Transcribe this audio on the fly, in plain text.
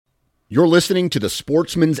You're listening to the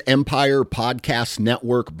Sportsman's Empire Podcast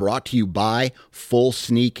Network, brought to you by Full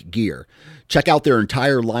Sneak Gear. Check out their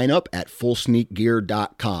entire lineup at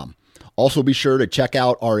fullsneakgear.com. Also be sure to check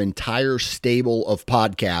out our entire stable of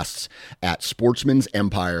podcasts at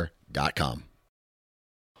sportsmansempire.com.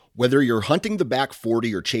 Whether you're hunting the back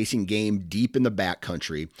 40 or chasing game deep in the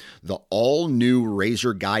backcountry, the all-new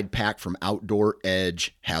Razor Guide Pack from Outdoor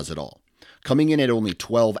Edge has it all. Coming in at only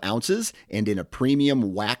 12 ounces and in a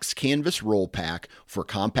premium wax canvas roll pack for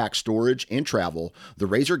compact storage and travel, the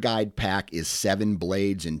Razor Guide Pack is 7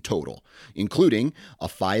 blades in total, including a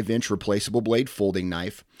 5-inch replaceable blade folding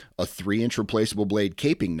knife, a 3-inch replaceable blade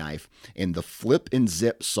caping knife, and the flip and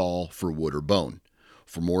zip saw for wood or bone.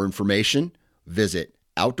 For more information, visit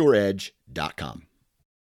OutdoorEdge.com.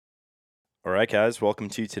 All right, guys, welcome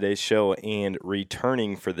to today's show, and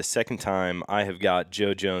returning for the second time, I have got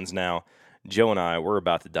Joe Jones now. Joe and I, we're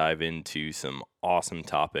about to dive into some awesome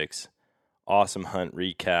topics, awesome hunt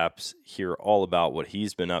recaps, hear all about what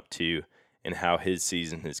he's been up to and how his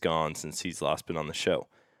season has gone since he's last been on the show.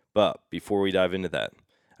 But before we dive into that,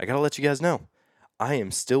 I got to let you guys know, I am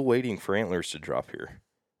still waiting for antlers to drop here.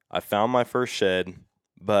 I found my first shed,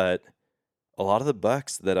 but a lot of the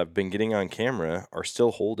bucks that I've been getting on camera are still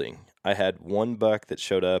holding. I had one buck that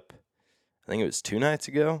showed up, I think it was 2 nights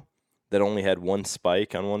ago, that only had one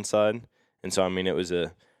spike on one side. And so, I mean, it was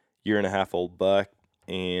a 1.5-year-old buck,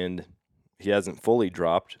 and he hasn't fully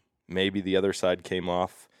dropped. Maybe the other side came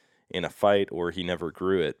off in a fight, or he never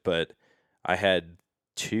grew it. But I had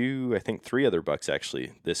 3 other bucks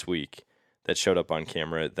actually this week that showed up on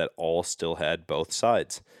camera that all still had both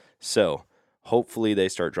sides. So hopefully they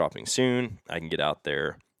start dropping soon. I can get out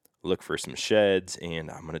there, look for some sheds, and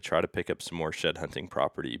I'm going to try to pick up some more shed hunting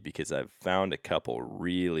property because I've found a couple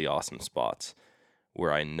really awesome spots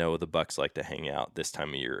where I know the bucks like to hang out this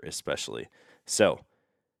time of year especially. So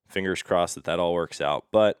fingers crossed that all works out.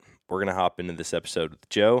 But we're going to hop into this episode with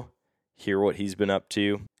Joe, hear what he's been up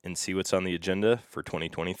to, and see what's on the agenda for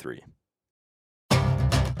 2023.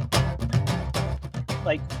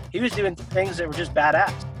 Like, he was doing things that were just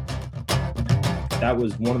badass. That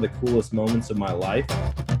was one of the coolest moments of my life.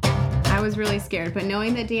 I was really scared, but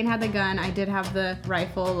knowing that Dan had the gun, I did have the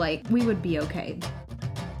rifle, like, we would be okay.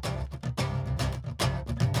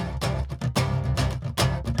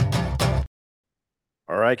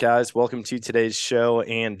 All right, guys, welcome to today's show.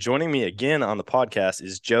 And joining me again on the podcast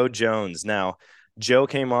is Joe Jones. Now, Joe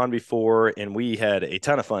came on before, and we had a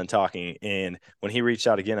ton of fun talking. And when he reached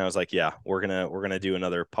out again, I was like, yeah, we're gonna do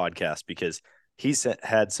another podcast because he's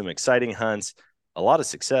had some exciting hunts, a lot of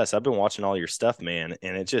success. I've been watching all your stuff, man,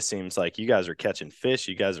 and it just seems like you guys are catching fish,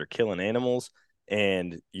 you guys are killing animals,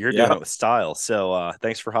 and you're doing it with style. So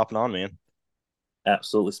thanks for hopping on, man.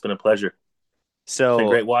 Absolutely. It's been a pleasure. So it's been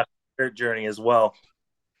great watching your journey as well.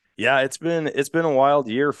 Yeah, it's been a wild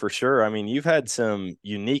year for sure. I mean, you've had some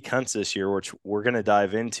unique hunts this year, which we're going to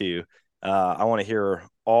dive into. I want to hear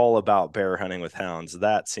all about bear hunting with hounds.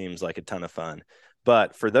 That seems like a ton of fun.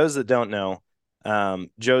 But for those that don't know,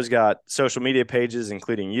 Joe's got social media pages,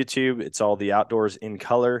 including YouTube. It's all the Outdoors in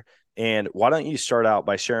Color. And why don't you start out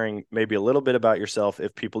by sharing maybe a little bit about yourself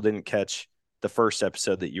if people didn't catch the first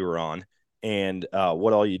episode that you were on, and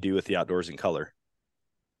what all you do with the Outdoors in Color.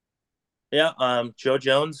 Yeah, Joe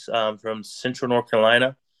Jones from Central North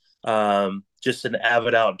Carolina. Just an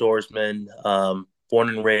avid outdoorsman, born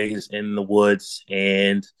and raised in the woods,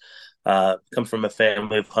 and come from a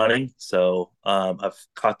family of hunting. So I've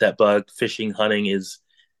caught that bug. Fishing, hunting is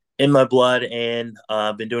in my blood, and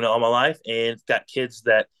I've been doing it all my life. And got kids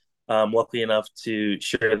that I'm lucky enough to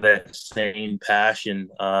share that same passion.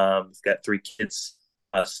 I've got 3 kids,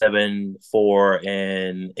 7, 4,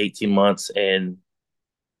 and 18 months, and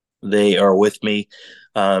they are with me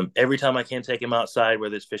every time I can take them outside,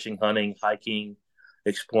 whether it's fishing, hunting, hiking,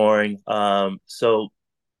 exploring. So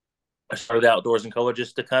I started Outdoors in Color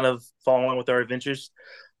just to kind of follow along with our adventures.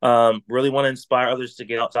 Really want to inspire others to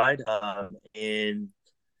get outside, and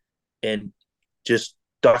just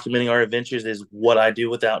documenting our adventures is what I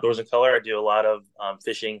do with Outdoors in Color. I do a lot of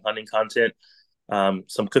fishing, hunting content,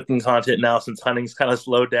 some cooking content now since hunting's kind of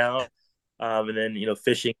slowed down, and then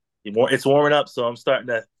fishing. It's warming up, so I'm starting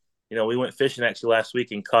to. We went fishing actually last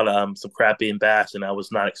week and caught some crappie and bass, and I was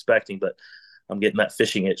not expecting, but I'm getting that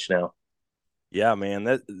fishing itch now. Yeah,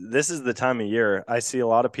 man, this is the time of year. I see a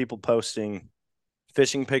lot of people posting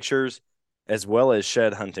fishing pictures as well as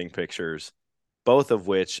shed hunting pictures, both of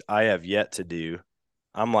which I have yet to do.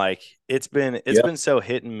 I'm like, it's been so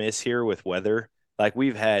hit and miss here with weather. Like,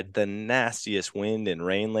 we've had the nastiest wind and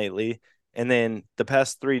rain lately, and then the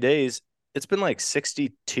past 3 days, it's been like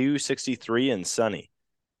 62, 63 and sunny.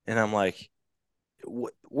 And I'm like,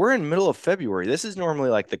 we're in middle of February. This is normally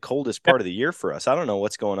like the coldest part of the year for us. I don't know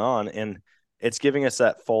what's going on, and it's giving us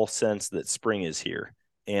that false sense that spring is here.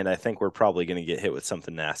 And I think we're probably going to get hit with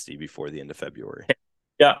something nasty before the end of February.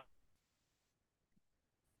 Yeah,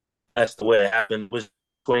 that's the way it happened. It was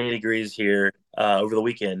 20 degrees here over the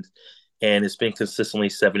weekend, and it's been consistently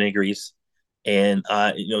 70 degrees. And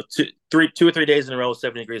two or 3 days in a row,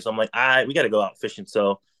 70 degrees. So I'm like, we got to go out fishing.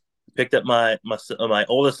 So picked up my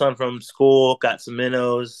oldest son from school, got some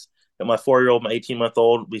minnows. Got my 4-year-old, my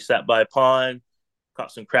 18-month-old. We sat by a pond,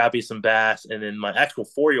 caught some crappie, some bass, and then my actual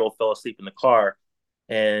 4-year-old fell asleep in the car,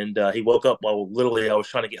 and he woke up while literally I was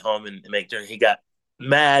trying to get home and make dinner. He got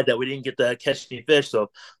mad that we didn't get to catch any fish, so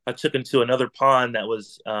I took him to another pond that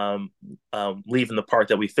was leaving the park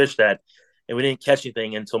that we fished at, and we didn't catch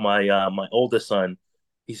anything until my oldest son,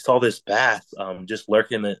 he saw this bass just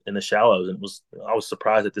lurking in the shallows, and I was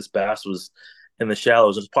surprised that this bass was in the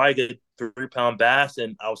shallows. It was probably a good 3-pound bass,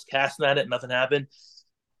 and I was casting at it, nothing happened.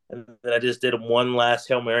 And then I just did one last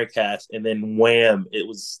Hail Mary cast, and then wham, it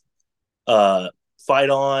was fight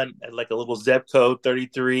on at like a little Zebco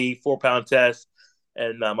 33 4-pound test,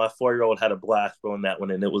 and my 4-year-old had a blast throwing that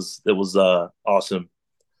one, and it was awesome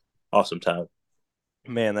time.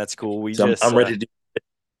 Man, that's cool. I'm ready to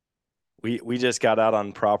do. We just got out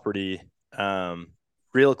on property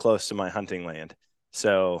real close to my hunting land.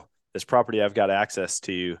 So this property I've got access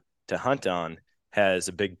to hunt on has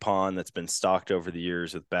a big pond that's been stocked over the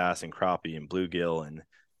years with bass and crappie and bluegill. And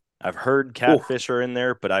I've heard catfish are in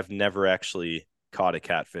there, but I've never actually caught a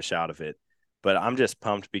catfish out of it. But I'm just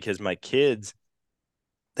pumped because my kids,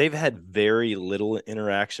 they've had very little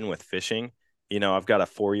interaction with fishing. I've got a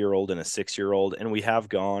 4-year-old and a 6-year-old, and we have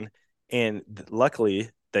gone. And luckily,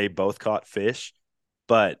 they both caught fish.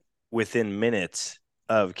 But within minutes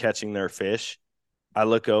of catching their fish, I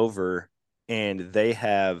look over and they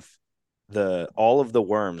have all of the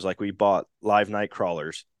worms, like we bought live night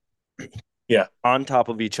crawlers, on top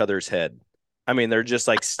of each other's head. I mean, they're just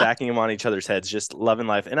like stacking them on each other's heads, just loving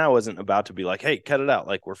life. And I wasn't about to be like, hey, cut it out,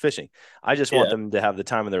 like we're fishing. I just want them to have the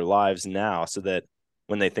time of their lives now, so that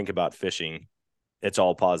when they think about fishing, it's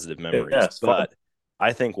all positive memories. Yeah, but fun.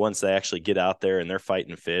 I think once they actually get out there and they're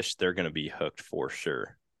fighting fish, they're going to be hooked for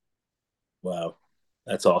sure. Wow,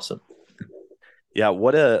 that's awesome. Yeah,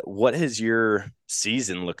 what has your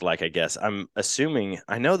season looked like, I guess?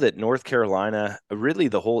 I know that North Carolina, really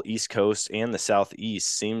the whole East Coast and the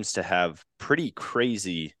Southeast, seems to have pretty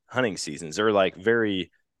crazy hunting seasons. They're like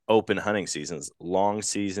very open hunting seasons, long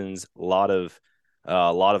seasons, a lot of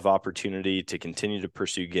opportunity to continue to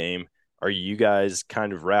pursue game. Are you guys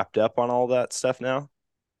kind of wrapped up on all that stuff now?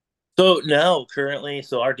 So now currently,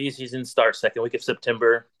 our deer season starts second week of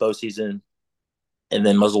September, bow season, and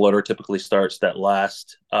then muzzleloader typically starts that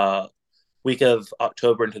last week of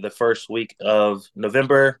October into the first week of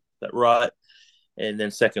November, that rut. And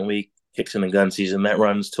then second week kicks in the gun season. That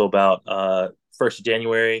runs till about 1st of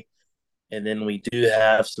January. And then we do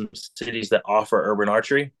have some cities that offer urban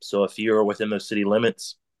archery. So if you're within those city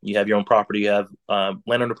limits, you have your own property, you have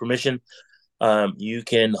land under permission, you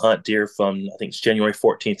can hunt deer from, I think it's January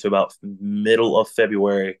 14th to about middle of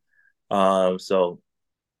February. So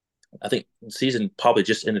I think the season probably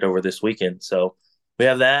just ended over this weekend. So we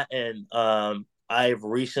have that. And I've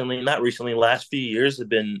last few years have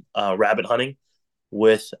been rabbit hunting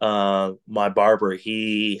with my barber.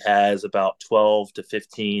 He has about 12 to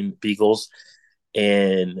 15 beagles.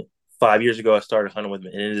 And 5 years ago, I started hunting with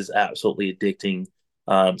him, and it is absolutely addicting.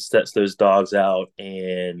 Sets those dogs out,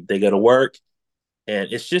 and they go to work. And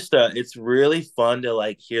it's just it's really fun to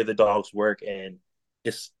like hear the dogs work. And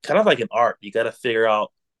it's kind of like an art. You got to figure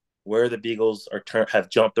out where the beagles have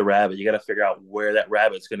jumped the rabbit. You got to figure out where that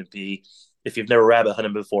rabbit's going to be. If you've never rabbit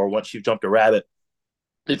hunted before, once you've jumped a rabbit,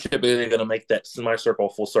 they're typically going to make that semicircle,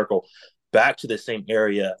 full circle back to the same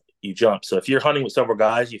area you jump. So if you're hunting with several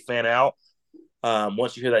guys, you fan out.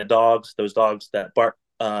 Once you hear those dogs that bark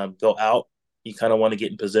go out, you kind of want to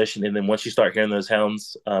get in position. And then once you start hearing those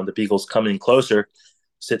hounds, the beagles coming closer,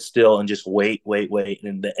 sit still and just wait.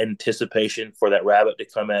 And the anticipation for that rabbit to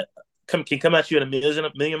can come at you at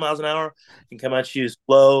a million miles an hour, can come at you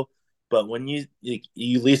slow. But when you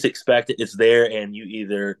least expect it, it's there, and you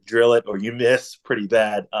either drill it or you miss pretty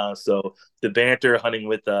bad. So the banter hunting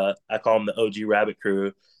with, I call them the OG rabbit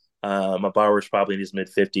crew. My barber's probably in his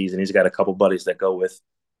mid-50s, and he's got a couple buddies that I go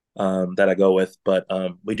with. But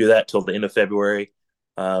we do that till the end of February.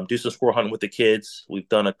 Do some squirrel hunting with the kids. We've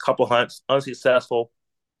done a couple hunts, unsuccessful.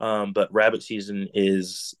 But rabbit season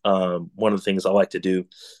is one of the things I like to do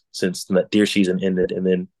since that deer season ended. And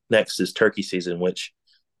then next is turkey season, which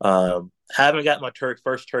haven't got my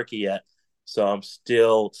first turkey yet. So I'm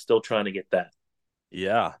still trying to get that.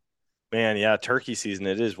 Yeah, man. Yeah, turkey season.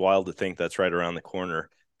 It is wild to think that's right around the corner.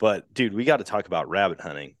 But dude, we got to talk about rabbit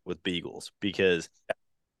hunting with beagles because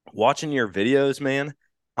watching your videos, man,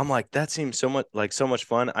 I'm like, that seems so much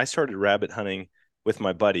fun. I started rabbit hunting with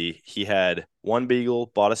my buddy. He had one beagle,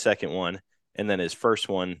 bought a second one, and then his first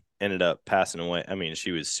one ended up passing away. I mean,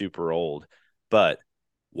 she was super old, but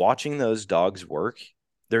watching those dogs work,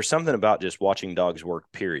 there's something about just watching dogs work,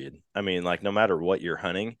 period. I mean, like no matter what you're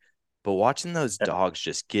hunting, but watching those dogs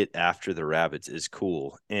just get after the rabbits is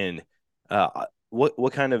cool. And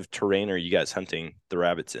what kind of terrain are you guys hunting the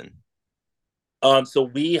rabbits in? So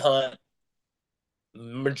we hunt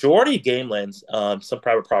majority game lands, some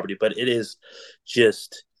private property, but it is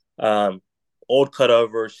just old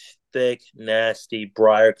cutovers, thick, nasty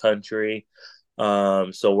briar country.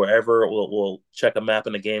 So wherever we'll check a map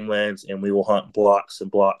in the game lands, and we will hunt blocks and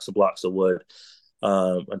blocks and blocks of wood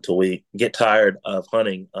until we get tired of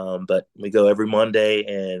hunting. But we go every Monday,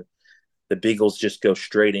 and the beagles just go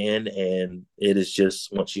straight in, and it is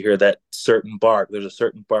just once you hear that certain bark, there's a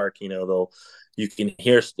certain bark, they'll you can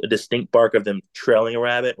hear a distinct bark of them trailing a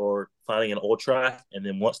rabbit or finding an old track, and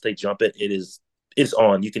then once they jump it, it's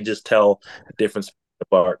on. You can just tell the difference in the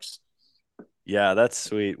barks. Yeah, that's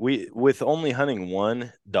sweet. We with only hunting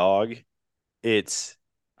one dog, it's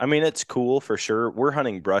I mean, it's cool for sure. We're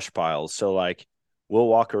hunting brush piles, so like we'll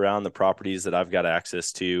walk around the properties that I've got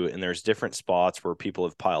access to, and there's different spots where people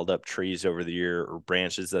have piled up trees over the year or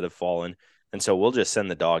branches that have fallen. And so we'll just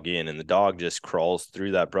send the dog in, and the dog just crawls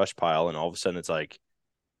through that brush pile, and all of a sudden it's like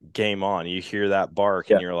game on. You hear that bark,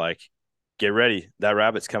 and Yeah. you're like, get ready. That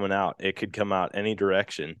rabbit's coming out. It could come out any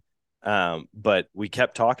direction. But we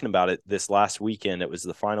kept talking about it this last weekend. It was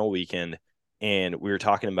the final weekend, and we were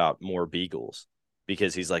talking about more beagles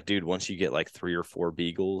because he's like, dude, once you get like 3 or 4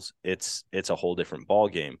 beagles, it's a whole different ball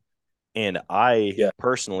game. And I Yeah.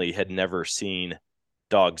 personally had never seen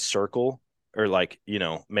dogs circle or like,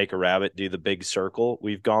 make a rabbit do the big circle.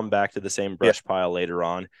 We've gone back to the same Yeah. brush pile later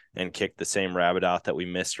on and kicked the same rabbit out that we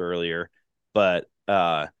missed earlier. But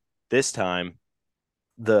this time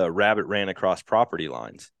the rabbit ran across property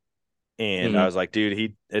lines. And I Mm-hmm. was like,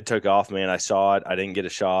 dude, it took off, man. I saw it. I didn't get a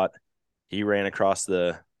shot. He ran across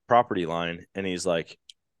the property line, and he's like,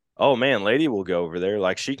 oh man, lady will go over there.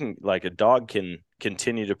 Like she can, like a dog can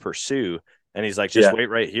continue to pursue. And he's like, just Yeah. wait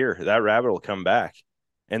right here. That rabbit will come back.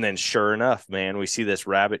 And then sure enough, man, we see this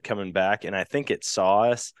rabbit coming back. And I think it saw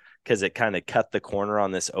us because it kind of cut the corner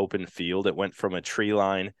on this open field. It went from a tree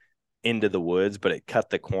line into the woods, but it cut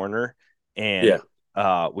the corner. And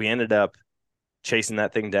Yeah. we ended up chasing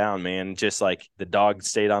that thing down, man. Just like the dog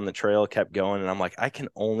stayed on the trail, kept going. And I'm like, I can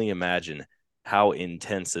only imagine how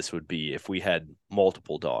intense this would be if we had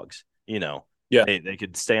multiple dogs. Yeah. They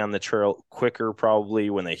could stay on the trail quicker probably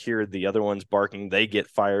when they hear the other ones barking, they get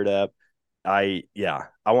fired up. I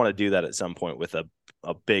want to do that at some point with a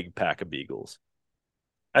big pack of beagles.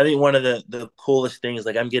 I think one of the coolest things,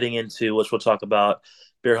 like I'm getting into, which we'll talk about,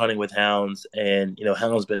 bear hunting with hounds, and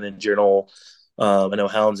hounds been in general. I know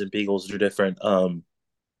hounds and beagles are different.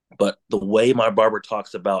 But the way my barber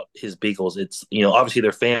talks about his beagles, it's obviously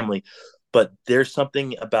their family, but there's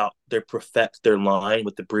something about they perfect their line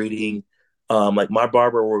with the breeding. Like my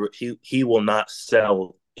barber, he will not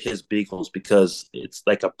sell his beagles because it's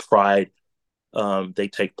like a pride they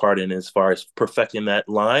take part in as far as perfecting that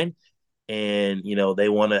line, and they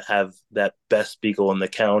want to have that best beagle in the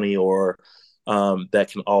county, or that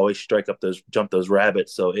can always jump those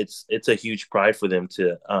rabbits. So it's a huge pride for them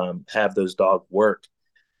to have those dogs work.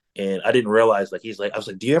 And I didn't realize, like, I was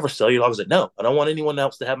like, do you ever sell your dog? I was like, no, I don't want anyone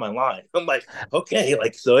else to have my line. I'm like, okay,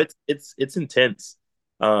 like, so it's intense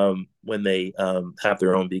when they have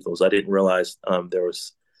their own beagles. I didn't realize there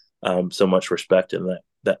was so much respect in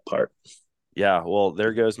that part. Yeah, well,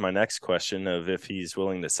 there goes my next question of if he's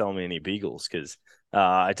willing to sell me any beagles, because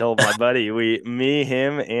I told my buddy,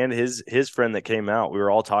 him, and his friend that came out, we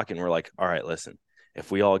were all talking. We're like, all right, listen,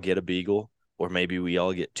 if we all get a beagle, or maybe we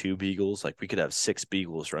all get 2 beagles, like we could have 6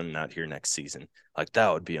 beagles running out here next season. Like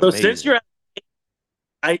that would be So amazing.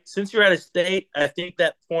 since you're at a state, I think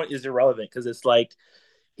that point is irrelevant, because it's like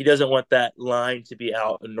he doesn't want that line to be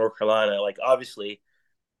out in North Carolina. Like, obviously,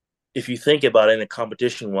 if you think about it in a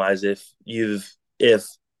competition wise, if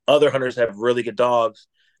other hunters have really good dogs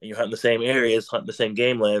and you're hunting the same areas, hunting the same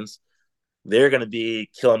game lands, they're going to be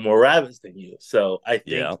killing more rabbits than you. So I think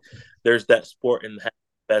Yeah. there's that sport in the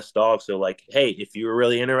best dog. So, like, hey, if you're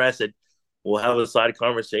really interested, we'll have a side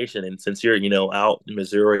conversation. And since you're out in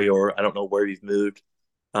Missouri, or I don't know where you've moved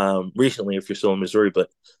recently, if you're still in Missouri, but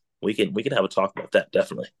we can have a talk about that,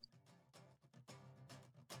 definitely.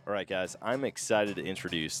 All right, guys, I'm excited to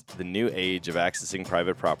introduce the new age of accessing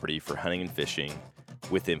private property for hunting and fishing,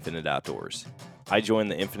 with Infinite Outdoors. I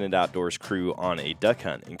joined the Infinite Outdoors crew on a duck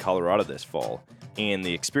hunt in Colorado this fall, and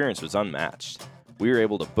the experience was unmatched. We were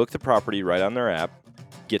able to book the property right on their app,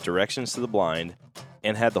 get directions to the blind,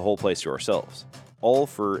 and had the whole place to ourselves, all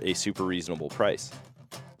for a super reasonable price.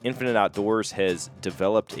 Infinite Outdoors has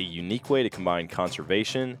developed a unique way to combine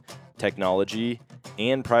conservation, technology,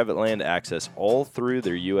 and private land access all through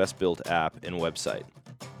their US-built app and website.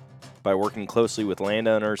 By working closely with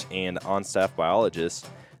landowners and on-staff biologists,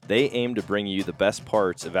 they aim to bring you the best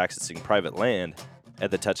parts of accessing private land at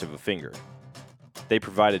the touch of a finger. They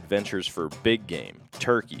provide adventures for big game,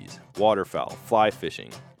 turkeys, waterfowl, fly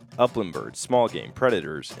fishing, upland birds, small game,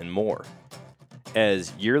 predators, and more.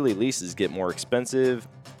 As yearly leases get more expensive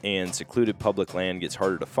and secluded public land gets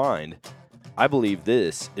harder to find, I believe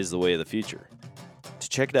this is the way of the future. To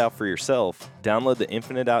check it out for yourself, download the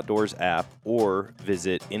Infinite Outdoors app or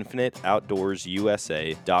visit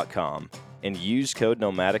infiniteoutdoorsusa.com and use code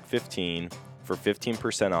Nomadic15 for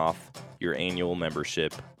 15% off your annual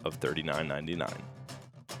membership of $39.99.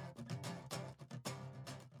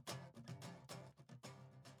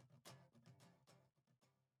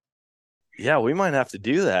 Yeah, we might have to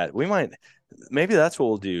do that. Maybe that's what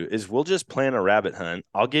we'll do is we'll just plan a rabbit hunt.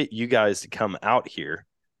 I'll get you guys to come out here.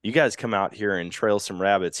 You guys come out here and trail some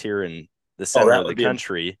rabbits here in the center of the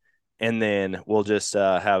country. And then we'll just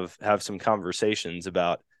have some conversations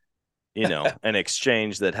about, an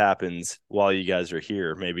exchange that happens while you guys are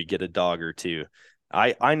here. Maybe get a dog or two.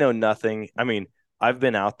 I know nothing. I mean, I've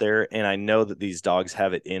been out there and I know that these dogs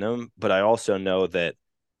have it in them, but I also know that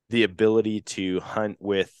the ability to hunt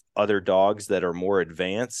with other dogs that are more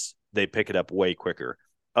advanced, they pick it up way quicker.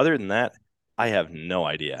 Other than that, I have no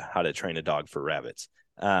idea how to train a dog for rabbits.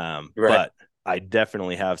 But I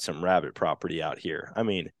definitely have some rabbit property out here. I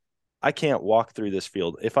mean, I can't walk through this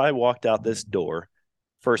field. If I walked out this door,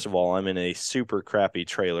 first of all, I'm in a super crappy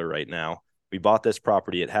trailer right now. We bought this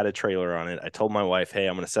property. It had a trailer on it. I told my wife, hey,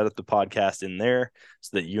 I'm going to set up the podcast in there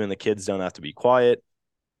so that you and the kids don't have to be quiet.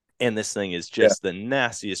 And this thing is just the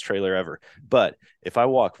nastiest trailer ever. But if I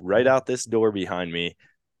walk right out this door behind me,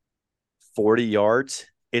 40 yards,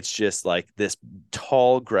 it's just like this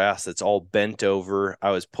tall grass that's all bent over.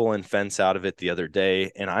 I was pulling fence out of it the other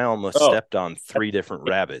day, and I almost stepped on 3 different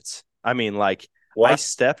rabbits. I mean, like, I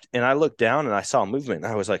stepped and I looked down and I saw movement.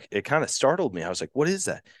 And I was like, it kind of startled me. I was like, what is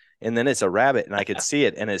that? And then it's a rabbit and I could see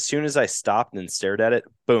it. And as soon as I stopped and stared at it,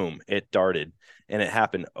 boom, it darted. And it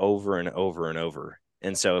happened over and over and over.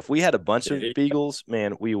 And so if we had a bunch of beagles,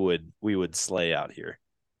 man, we would slay out here.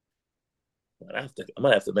 I'm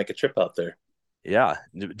gonna have to make a trip out there. Yeah,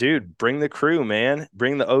 dude, bring the crew, man.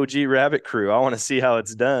 Bring the OG rabbit crew. I want to see how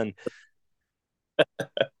it's done.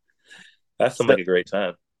 That sounds like a great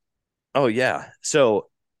time. Oh yeah. So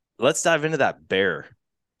let's dive into that bear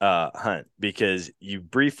hunt, because you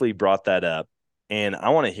briefly brought that up, and I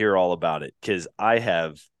want to hear all about it because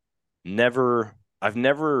I've never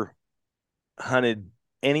hunted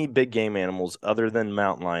any big game animals other than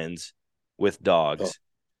mountain lions with dogs.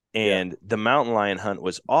 And the mountain lion hunt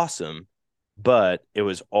was awesome, but it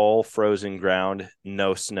was all frozen ground,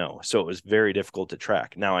 no snow. So it was very difficult to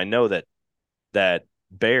track. Now I know that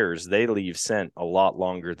bears, they leave scent a lot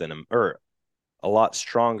longer than a lot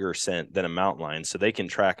stronger scent than a mountain lion. So they can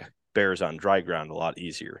track bears on dry ground a lot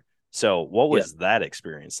easier. So what was that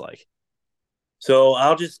experience like? So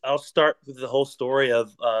I'll start with the whole story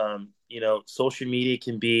of, social media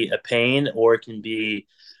can be a pain or it can be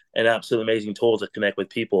an absolute amazing tool to connect with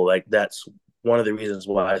people. Like, that's one of the reasons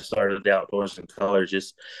why I started the Outdoors in Color,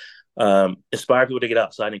 just inspire people to get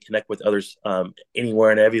outside and connect with others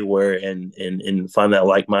anywhere and everywhere and find that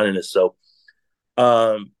like-mindedness. So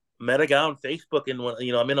met a guy on Facebook, and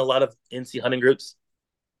I'm in a lot of NC hunting groups,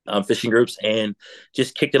 fishing groups, and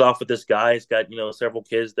just kicked it off with this guy. He's got, several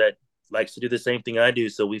kids that likes to do the same thing I do.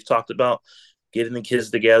 So we've talked about getting the kids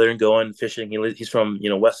together and going fishing. He's from,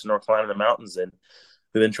 Western North Carolina, the mountains, and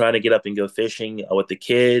we've been trying to get up and go fishing with the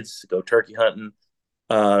kids, go turkey hunting.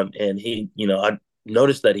 And he, I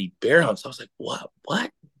noticed that he bear hunts. I was like, what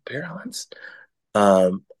bear hunts?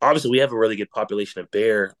 Obviously we have a really good population of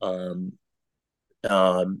bear,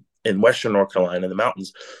 in Western North Carolina in the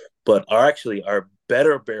mountains, but our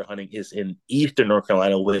better bear hunting is in Eastern North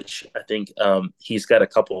Carolina, which I think, he's got a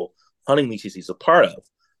couple hunting leases he's a part of.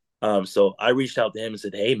 So I reached out to him and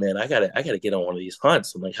said, hey man, I gotta get on one of these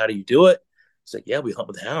hunts. I'm like, how do you do it? He's like, yeah, we hunt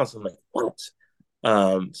with hounds. I'm like, what?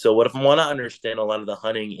 So what if I want to understand a lot of the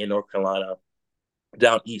hunting in North Carolina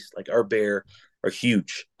down east, like our bear are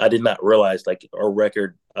huge. I did not realize, like, our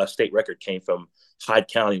state record came from Hyde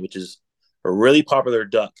County, which is a really popular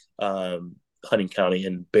duck hunting county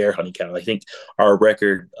and bear hunting county. I think our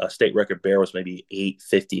record, state record bear was maybe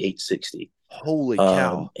 850, 860. Holy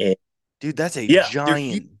cow. And dude, that's a yeah, they're huge.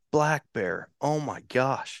 giant black bear. Oh my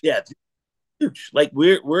gosh. Yeah, huge. Like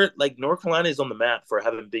we're like North Carolina is on the map for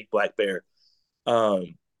having big black bear.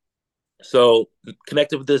 So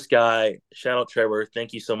connected with this guy. Shout out Trevor.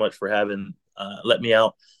 Thank you so much for having let me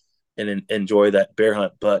out and enjoy that bear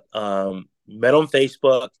hunt. But met on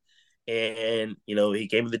Facebook, and he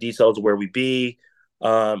gave me the details of where we be.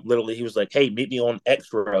 Literally, he was like, "Hey, meet me on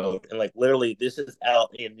X Road," and like literally, this is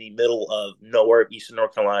out in the middle of nowhere, Eastern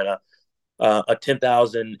North Carolina. A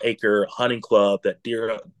 10,000-acre hunting club that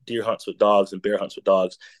deer hunts with dogs and bear hunts with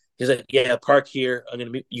dogs. He's like, "Yeah, park here.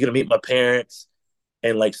 You're gonna meet my parents."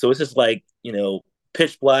 And like, so it's just like,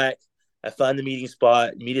 pitch black. I find the meeting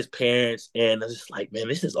spot, meet his parents, and I was just like, man,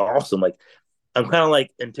 this is awesome. Like, I'm kind of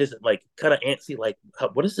like kind of antsy, like,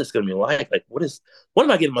 what is this going to be like? Like, what am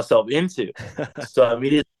I getting myself into? So I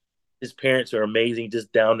mean, his parents are amazing,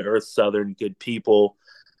 just down to earth, Southern, good people,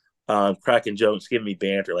 cracking jokes, giving me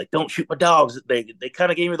banter, like, don't shoot my dogs. They kind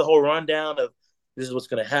of gave me the whole rundown of this is what's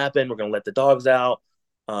going to happen. We're going to let the dogs out.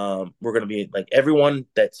 We're going to be like everyone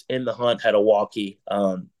that's in the hunt had a walkie.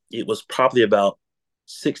 It was probably about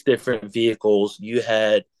 6 different vehicles. You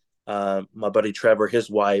had my buddy Trevor, his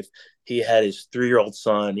wife. He had his 3-year-old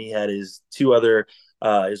son. He had his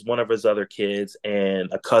one of his other kids, and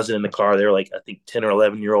a cousin in the car. They were like, I think 10 or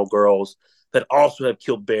 11-year-old girls that also have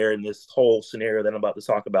killed bear in this whole scenario that I'm about to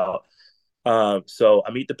talk about. So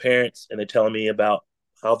I meet the parents, and they're telling me about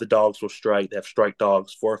how the dogs will strike. They have strike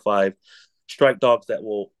dogs, 4 or 5 strike dogs that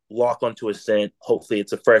will lock onto a scent. Hopefully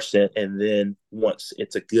it's a fresh scent. And then once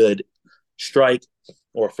it's a good strike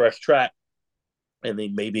or fresh track, and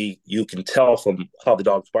then maybe you can tell from how the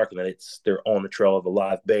dog's barking that they're on the trail of a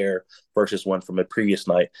live bear versus one from a previous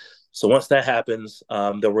night. So once that happens,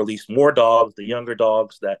 they'll release more dogs, the younger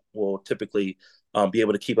dogs that will typically be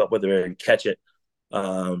able to keep up with it and catch it.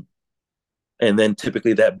 And then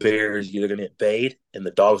typically that bear is either going to get bayed and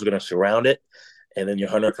the dogs are going to surround it. And then your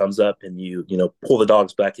hunter comes up and you pull the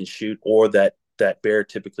dogs back and shoot, or that bear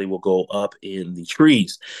typically will go up in the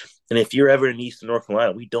trees. And if you're ever in Eastern North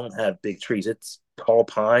Carolina, we don't have big trees. It's tall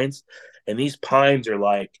pines. And these pines are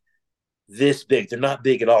like this big. They're not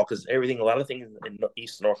big at all because a lot of things in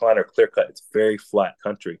Eastern North Carolina are clear cut. It's very flat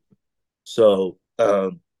country. So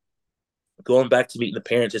going back to meeting the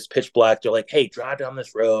parents, it's pitch black. They're like, hey, drive down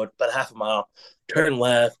this road about half a mile, turn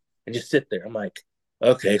left, and just sit there. I'm like,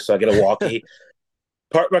 okay. So I get a walkie.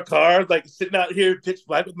 Park my car, like sitting out here pitch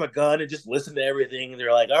black with my gun and just listen to everything. And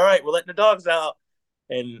they're like, all right, we're letting the dogs out.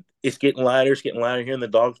 And it's getting lighter here, and the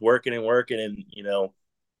dog's working. And,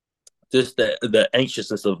 just the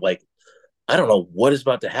anxiousness of like, I don't know what is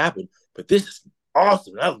about to happen, but this is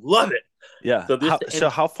awesome. I love it. Yeah. So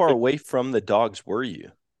how far away from the dogs were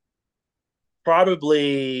you?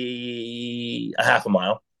 Probably a half a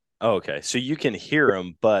mile. Oh, okay. So you can hear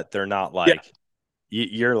them, but they're not like,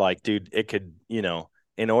 you're like, dude, it could,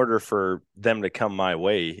 in order for them to come my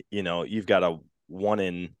way, you've got a 1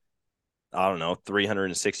 in, I don't know,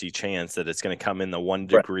 360 chance that it's going to come in the 1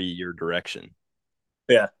 degree your direction.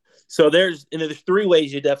 Yeah. So there's 3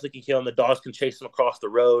 ways you definitely can kill them. The dogs can chase them across the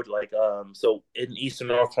road. Like, so in Eastern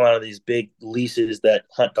North Carolina, these big leases that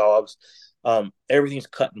hunt dogs, everything's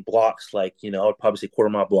cut in blocks, like, I would probably say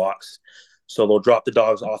quarter-mile blocks. So they'll drop the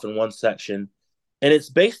dogs off in one section. And it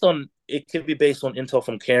could be based on intel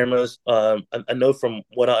from cameras. I know from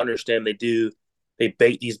what I understand, they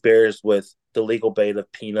bait these bears with the legal bait of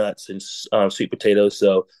peanuts and sweet potatoes.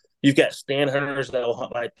 So you've got stand hunters that will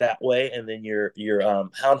hunt like that way, and then your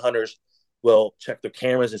hound hunters will check their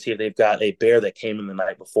cameras and see if they've got a bear that came in the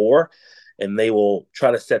night before, and they will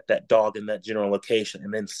try to set that dog in that general location,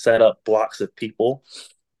 and then set up blocks of people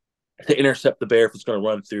to intercept the bear if it's going to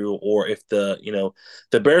run through, or if the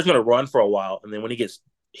bear's going to run for a while, and then when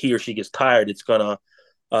he or she gets tired, it's going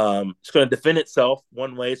to defend itself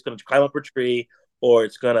one way. It's going to climb up a tree, or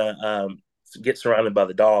it's going to get surrounded by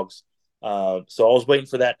the dogs. So I was waiting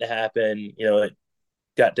for that to happen. It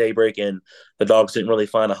got daybreak and the dogs didn't really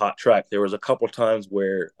find a hot track. There was a couple of times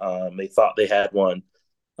where they thought they had one.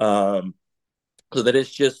 So that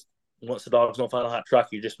it's just, once the dogs don't find a hot track,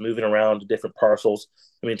 you're just moving around to different parcels.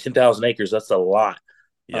 I mean, 10,000 acres, that's a lot.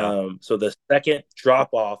 Yeah. So the second drop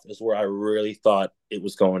off is where I really thought it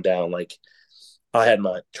was going down. Like, I had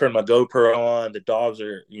turned my GoPro on. The dogs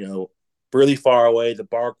are, really far away. The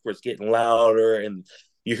bark was getting louder, and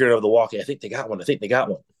you hear over the walkie, I think they got one.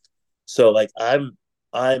 So like, I'm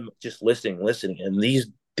just listening, and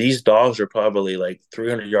these dogs are probably like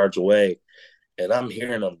 300 yards away, and I'm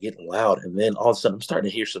hearing them getting loud. And then all of a sudden I'm starting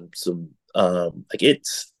to hear some like,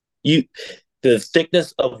 the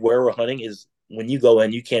thickness of where we're hunting is when you go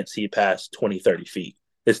in, you can't see past 20, 30 feet.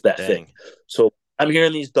 It's that thick. Dang. So I'm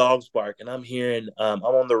hearing these dogs bark, and I'm I'm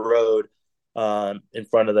on the road in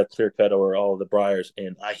front of the clear cut or all of the briars,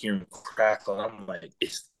 and I hear them crackle. And I'm like,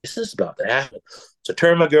 is this about to happen? So I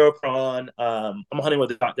turn my GoPro on. I'm hunting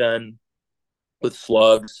with a shotgun with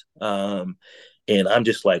slugs. And I'm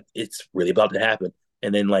just like, it's really about to happen.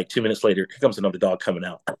 And then like 2 minutes later, here comes another dog coming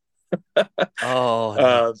out. Oh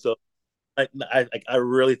no. So I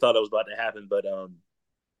really thought it was about to happen, but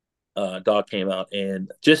dog came out,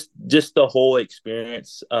 and just the whole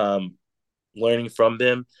experience, learning from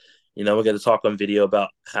them. We got to talk on video about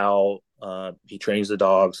how he trains the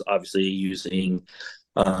dogs, obviously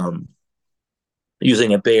um,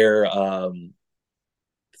 using a bear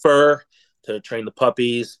fur to train the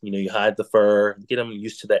puppies. You hide the fur, get them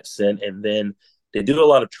used to that scent, and then they do a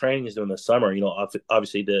lot of trainings during the summer.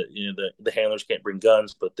 Obviously the handlers can't bring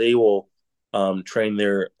guns, but they will run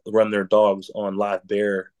their dogs on live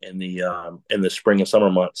bear in the spring and summer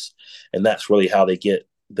months, and that's really how they get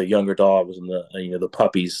the younger dogs and the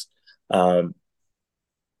puppies um,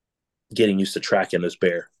 getting used to tracking this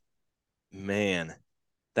bear. Man,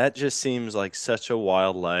 that just seems like such a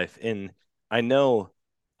wild life. And I know,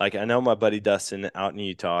 I know my buddy Dustin out in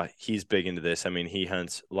Utah, he's big into this. I mean, he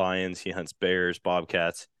hunts lions, he hunts bears,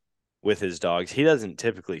 bobcats with his dogs. He doesn't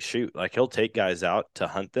typically shoot. Like, he'll take guys out to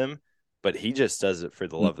hunt them, but he just does it for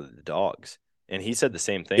the love of the dogs. And he said the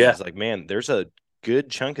same thing. Yeah. He's like, man, there's a good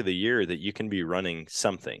chunk of the year that you can be running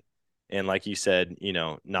something. And like you said,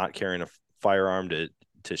 not carrying a firearm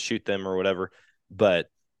to shoot them or whatever, but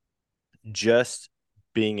just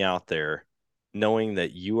being out there, knowing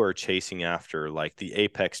that you are chasing after like the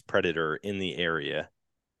apex predator in the area,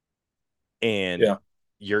 and Yeah.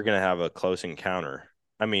 you're going to have a close encounter.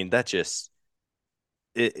 I mean, that just,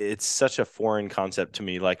 it's such a foreign concept to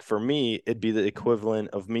me. Like, for me, it'd be the equivalent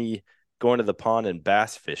of me going to the pond and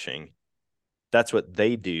bass fishing. That's what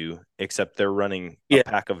they do, except they're running a Yeah.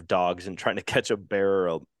 pack of dogs and trying to catch a bear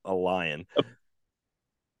or a lion.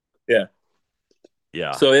 Yeah.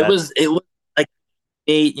 Yeah. So it was like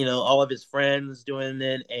all of his friends doing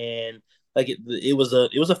it, and like it was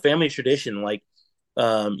a family tradition. Like,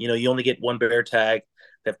 you only get one bear tag.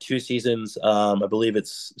 They have 2 seasons. I believe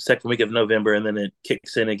it's second week of November, and then it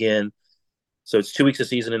kicks in again. So it's 2 weeks of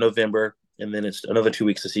season in November, and then it's another 2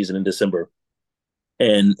 weeks of season in December.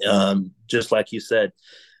 And just like you said,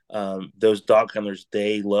 those dog hunters,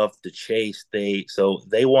 they love to chase. They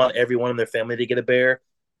want everyone in their family to get a bear.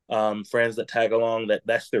 Friends that tag along,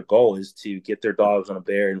 that's their goal, is to get their dogs on a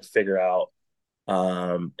bear and figure out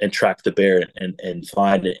and track the bear and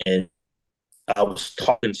find it. And I was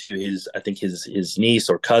talking to his niece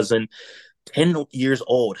or cousin, 10 years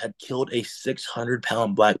old, had killed a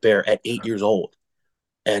 600-pound black bear at 8 years old.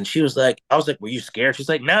 And she was like, I was like, were you scared? She's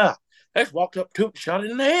like, nah. I just walked up to him, shot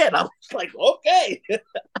it in the head. I was like, okay.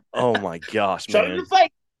 Oh my gosh, Shot it in man. the face.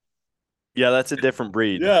 Yeah, that's a different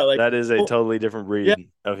breed. Yeah, like, that is a totally different yeah, breed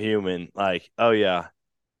of human. Like, oh yeah,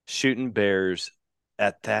 shooting bears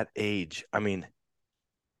at that age. I mean,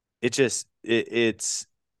 it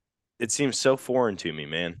seems so foreign to me,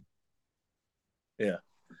 man. yeah.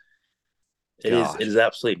 It is. It Gosh. is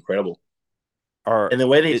absolutely incredible. Are And the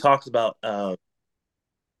way they it talked about, go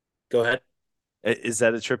ahead. is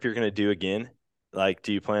that a trip you're going to do again? Like,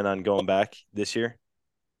 do you plan on going back this year?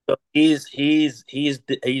 So he's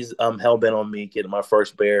hell bent on me getting my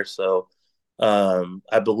first bear. So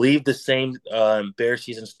I believe the same bear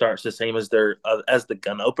season starts the same as their as the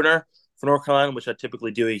gun opener for North Carolina, which I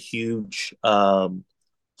typically do a huge hunt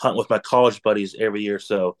with my college buddies every year.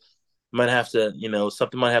 So might have to,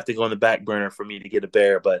 something might have to go on the back burner for me to get a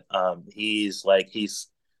bear. But he's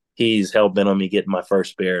hell bent on me getting my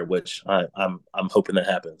first bear, which I'm hoping that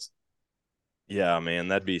happens. Yeah, man,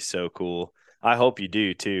 that'd be so cool. I hope you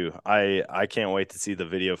do too. I can't wait to see the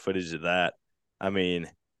video footage of that. I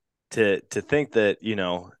mean, to think that,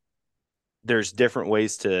 there's different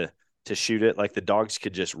ways to shoot it. Like, the dogs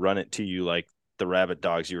could just run it to you like the rabbit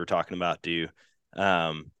dogs you were talking about do.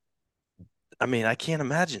 Um, I mean, I can't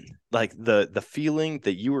imagine like the feeling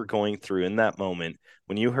that you were going through in that moment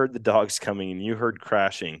when you heard the dogs coming and you heard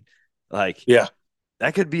crashing. Like, Yeah.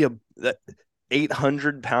 that could be a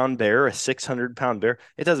 800-pound bear, a 600-pound bear.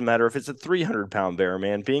 It doesn't matter if it's a 300-pound bear,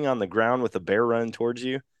 man. Being on the ground with a bear running towards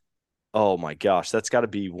you. Oh my gosh, that's got to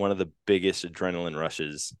be one of the biggest adrenaline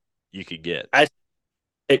rushes you could get. I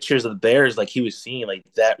pictures of the bears like he was seeing like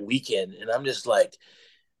that weekend, and I'm just like,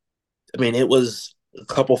 I mean, it was a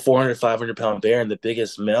couple 400, 500-pound bear, and the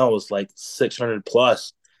biggest male was like 600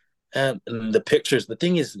 plus. And the pictures, the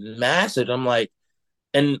thing is massive. I'm like,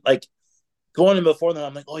 and like going in before then,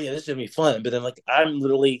 I'm like, oh yeah, this is gonna be fun. But then like I'm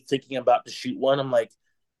literally thinking about to shoot one. I'm like,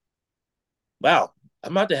 wow,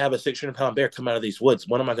 I'm about to have a 600-pound bear come out of these woods.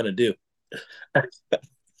 What am I gonna do?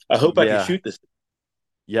 I hope I can Yeah, shoot this.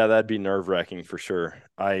 yeah, that'd be nerve wracking for sure.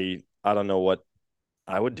 I don't know what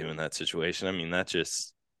I would do in that situation. I mean, that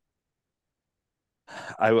just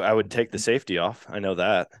I would take the safety off. I know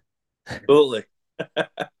that. Absolutely.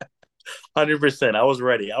 100%. I was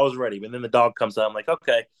ready. I was ready. But then the dog comes out. I'm like,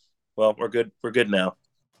 okay, well, we're good. We're good now.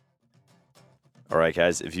 All right,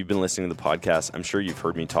 guys, if you've been listening to the podcast, I'm sure you've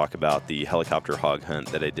heard me talk about the helicopter hog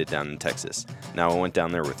hunt that I did down in Texas. Now, I went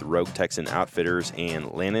down there with Rogue Texan Outfitters,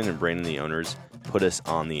 and Landon and Brandon, the owners, put us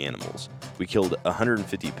on the animals. We killed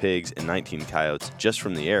 150 pigs and 19 coyotes just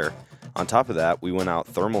from the air. On top of that, we went out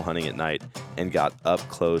thermal hunting at night and got up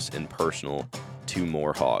close and personal to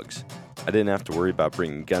more hogs. I didn't have to worry about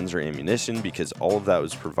bringing guns or ammunition because all of that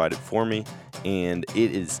was provided for me, and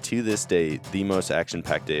it is to this day the most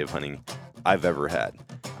action-packed day of hunting I've ever had.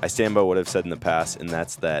 I stand by what I've said in the past, and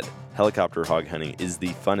that's that helicopter hog hunting is the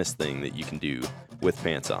funnest thing that you can do with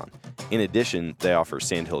pants on. In addition, they offer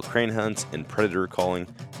sandhill crane hunts and predator calling,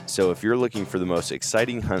 so if you're looking for the most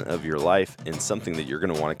exciting hunt of your life and something that you're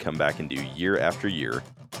going to want to come back and do year after year,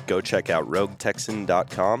 go check out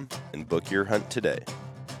roguetexan.com and book your hunt today.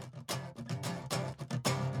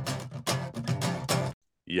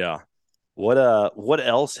 Yeah. What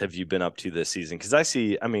else have you been up to this season? Because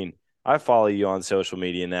I follow you on social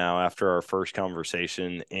media now after our first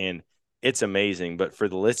conversation, and it's amazing. But for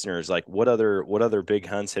the listeners, like what other big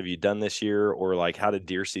hunts have you done this year, or like how did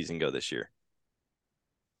deer season go this year?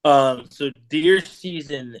 So deer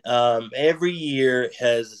season, every year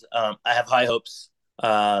has, I have high hopes.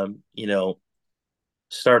 You know,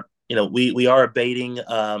 we are baiting.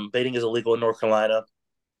 Baiting is illegal in North Carolina.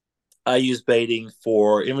 I use baiting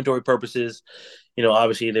for inventory purposes.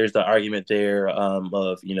 Obviously there's the argument there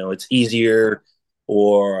of, it's easier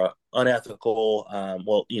or unethical.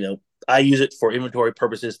 I use it for inventory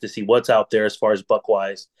purposes to see what's out there as far as buck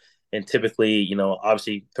wise. And typically,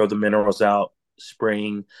 obviously throw the minerals out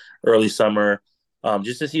spring, early summer,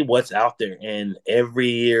 just to see what's out there. And every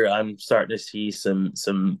year I'm starting to see some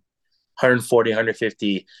 140,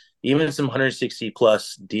 150, even some 160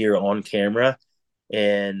 plus deer on camera.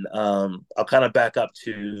 And I'll kind of back up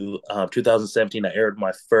to 2017. I aired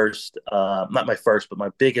my first, not my first, but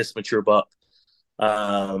my biggest mature buck,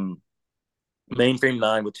 um, mainframe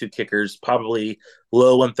 9 with 2 kickers, probably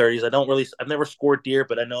low 130s. I've never scored deer,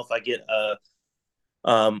 but I know if I get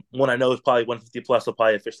one I know is probably 150 plus, I'll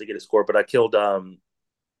probably officially get a score. But I killed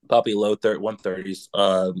probably low 130s,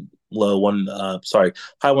 high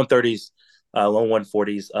 130s, low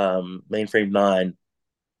 140s, mainframe 9.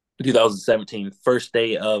 2017, first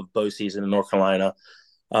day of bow season in North Carolina.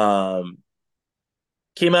 Came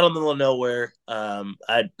out in the middle of nowhere.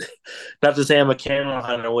 I not to say I'm a camera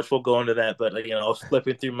hunter, which we'll go into that, but I was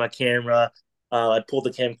flipping through my camera. I'd pulled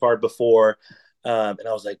the cam card before, and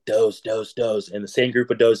I was like, does, and the same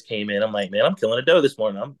group of does came in. I'm like, man, I'm killing a doe this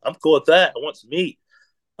morning. I'm cool with that. I want some meat.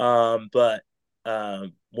 But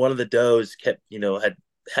one of the does kept,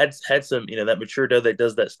 had some, that mature doe that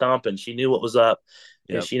does that stomping. She knew what was up,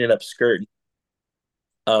 and Yep. she ended up skirting.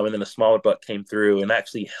 And then a smaller buck came through and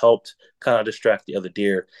actually helped kind of distract the other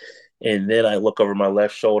deer. And then I look over my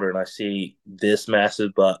left shoulder and I see this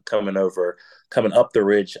massive buck coming up the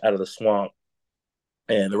ridge out of the swamp.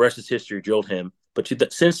 And the rest is history. Drilled him. But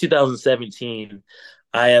since 2017,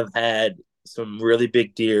 I have had some really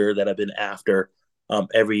big deer that I've been after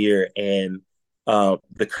every year. And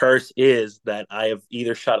the curse is that I have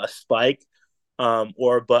either shot a spike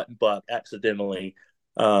or a button buck accidentally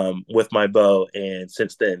with my bow. And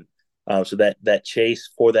since then, so that chase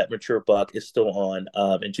for that mature buck is still on.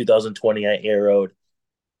 In 2020, I arrowed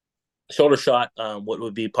shoulder shot, what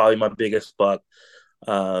would be probably my biggest buck,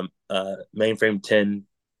 mainframe 10,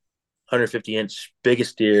 150-inch,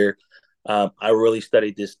 biggest deer. I really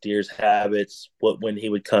studied this deer's habits, when he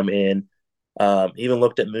would come in. Even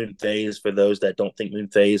looked at moon phase for those that don't think moon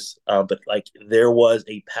phase, but like there was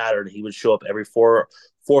a pattern. He would show up every fourth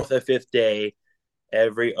or fifth day,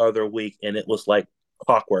 every other week, and it was like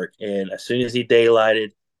clockwork. And as soon as he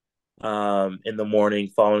daylighted in the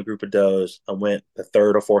morning, following a group of does, I went the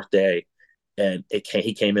third or fourth day, and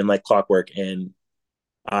he came in like clockwork. And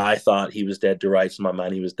I thought he was dead to rights. In my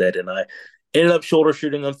mind, he was dead, and I ended up shoulder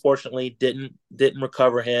shooting. Unfortunately, didn't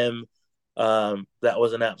recover him. That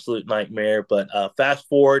was an absolute nightmare. But fast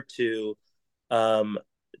forward to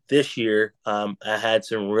this year, I had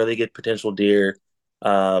some really good potential deer,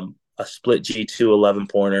 a split G2 11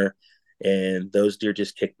 pointer, and those deer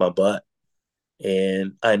just kicked my butt.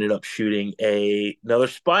 And I ended up shooting another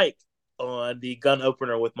spike on the gun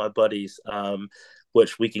opener with my buddies,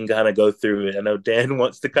 which we can kind of go through. I know Dan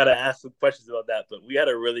wants to kind of ask some questions about that, but we had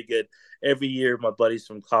a really good every year. My buddies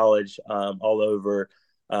from college, all over.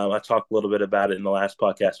 I talked a little bit about it in the last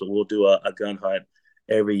podcast, but we'll do a gun hunt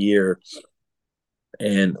every year,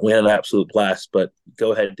 and we had an absolute blast. But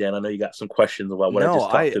go ahead, Dan. I know you got some questions about what I No,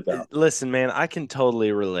 just talked about. listen, man, I can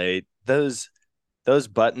totally relate. Those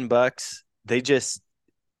button bucks, they just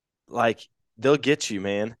like they'll get you,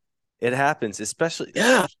 man. It happens, especially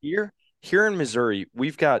Yeah. here in Missouri.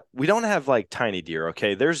 We don't have like tiny deer,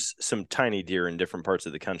 okay? There's some tiny deer in different parts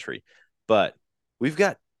of the country, but we've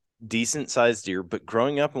got decent sized deer. But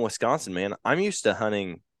growing up in Wisconsin, man, I'm used to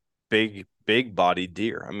hunting big bodied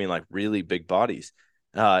deer. I mean, like really big bodies.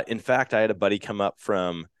 In fact, I had a buddy come up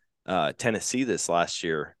from Tennessee this last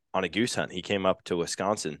year on a goose hunt. He came up to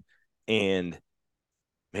Wisconsin, and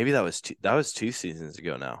maybe that was 2 seasons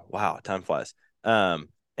ago now. Wow, time flies.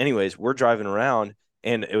 Anyways, we're driving around,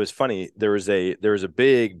 and it was funny. There was a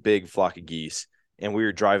big flock of geese, and we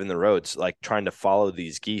were driving the roads, like trying to follow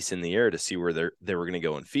these geese in the air to see where they were going to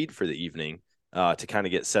go and feed for the evening, to kind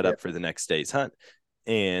of get set up for the next day's hunt.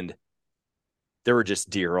 And there were just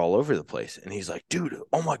deer all over the place. And he's like, dude,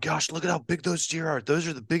 oh my gosh, look at how big those deer are. Those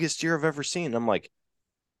are the biggest deer I've ever seen. I'm like,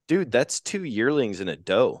 dude, that's 2 yearlings and a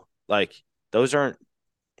doe. Like those are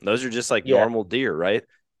just like normal deer, right?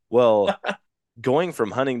 Well, going from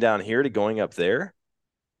hunting down here to going up there,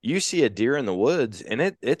 you see a deer in the woods, and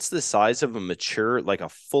it's the size of a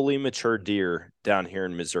fully mature deer down here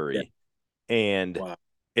in Missouri. Yeah. And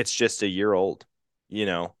it's just a year old,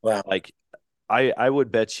 Wow. Like I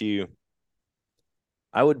would bet you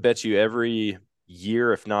every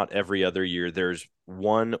year, if not every other year, there's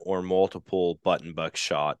one or multiple button buck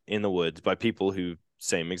shot in the woods by people who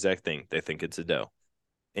same exact thing. They think it's a doe.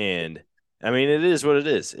 And I mean, it is what it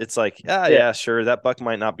is. It's like, yeah, sure, that buck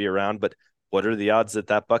might not be around, but what are the odds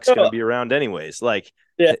that buck's going to be around anyways? Like,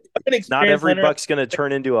 not every buck's going to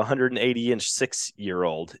turn into a 180-inch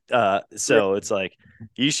 6-year-old. So it's like,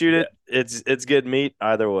 you shoot it, it's good meat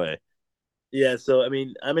either way. Yeah, so I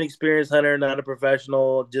mean, I'm an experienced hunter, not a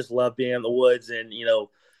professional. Just love being in the woods, and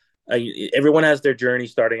everyone has their journey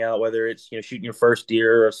starting out. Whether it's shooting your first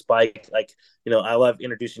deer or a spike, like I love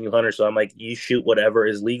introducing new hunters. So I'm like, you shoot whatever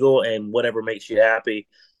is legal and whatever makes you happy.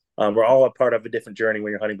 We're all a part of a different journey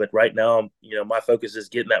when you're hunting, but right now, my focus is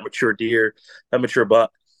getting that mature deer, that mature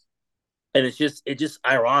buck, and it's just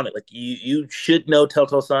ironic. Like you should know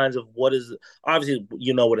telltale signs of what is obviously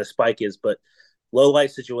what a spike is, but low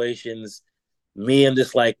light situations. Me, I'm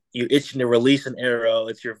just like, you're itching to release an arrow.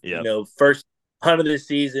 It's your first hunt of the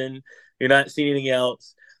season. You're not seeing anything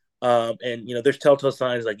else. And there's telltale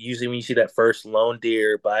signs, like usually when you see that first lone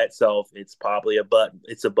deer by itself, it's probably a buck.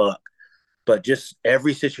 It's a buck. But just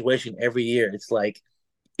every situation, every year, it's like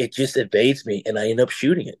it just evades me, and I end up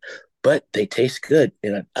shooting it. But they taste good,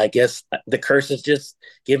 and I guess the curse is just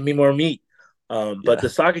giving me more meat. But the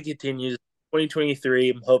saga continues. 2023,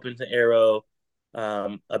 I'm hoping to arrow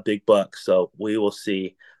a big buck, so we will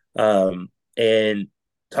see. And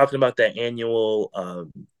talking about that annual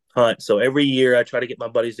hunt, so every year I try to get my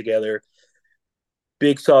buddies together,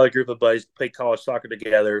 big solid group of buddies, play college soccer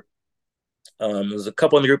together. There's a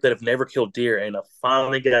couple in the group that have never killed deer, and I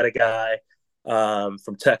finally got a guy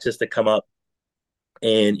from Texas to come up.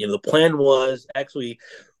 And the plan was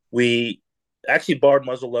we actually barred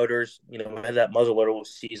muzzle loaders. We had that muzzle loader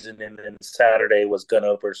season, and then Saturday was gun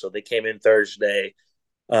opener, so they came in Thursday.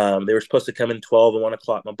 They were supposed to come in 12 and 1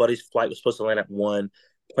 o'clock. My buddy's flight was supposed to land at 1.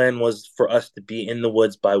 Plan was for us to be in the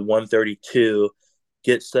woods by 1:32,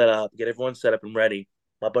 get everyone set up and ready.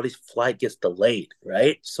 My buddy's flight gets delayed,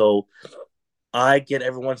 right? So I get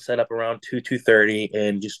everyone set up around 2:30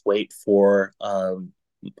 and just wait for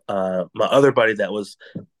my other buddy that was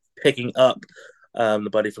picking up the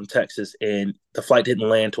buddy from Texas, and the flight didn't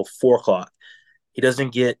land until 4 o'clock. We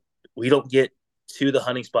don't get to the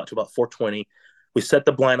hunting spot till about 4:20. We set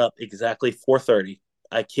the blind up exactly 4:30.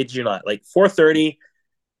 I kid you not, like 4:30.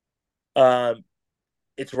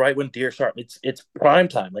 It's right when deer start. It's prime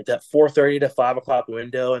time, like that 4:30 to 5 o'clock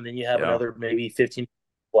window, and then you have another maybe 15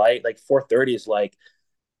 flight. Like 4:30 is like,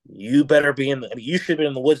 you better be you should have been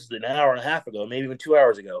in the woods an hour and a half ago, maybe even 2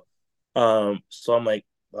 hours ago. So I'm like,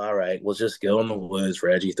 all right, we'll just go in the woods,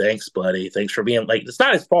 Reggie. Thanks, buddy. Thanks for being like, it's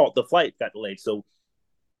not his fault. The flight got delayed. So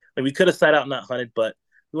we could have sat out and not hunted, but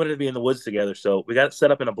we wanted to be in the woods together. So we got it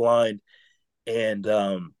set up in a blind, and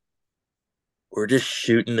we're just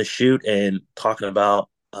shooting the shoot and talking about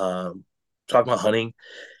hunting.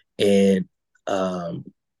 And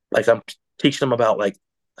like I'm teaching them about like,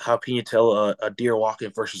 how can you tell a deer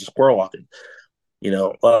walking versus a squirrel walking? A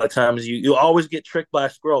lot of times you always get tricked by a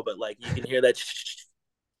squirrel, but like you can hear that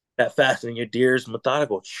that fast, and your deer's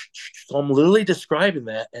methodical. So I'm literally describing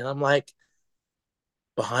that, and I'm like,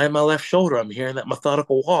 behind my left shoulder, I'm hearing that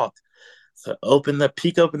methodical walk. So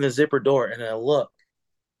peek open the zipper door, and I look.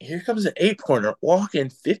 Here comes an 8-pointer walking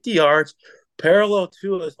 50 yards parallel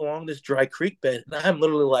to us along this dry creek bed. And I'm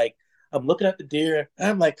literally like, I'm looking at the deer, and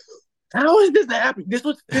I'm like, how is this happening? This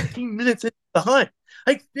was 15 minutes into the hunt,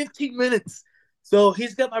 like 15 minutes. So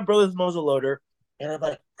he's got my brother's muzzle loader, and I'm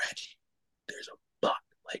like, Reggie, there's a buck.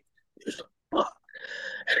 Like, there's a buck.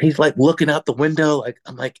 And he's like looking out the window.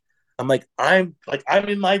 I'm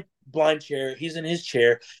in my blind chair. He's in his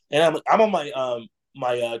chair, and I'm on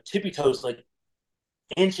my tippy toes, like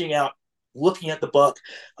inching out, looking at the buck.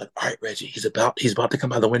 Like, all right, Reggie, he's about to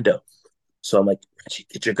come out the window. So I'm like, Reggie,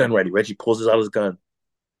 get your gun ready. Reggie pulls out his gun.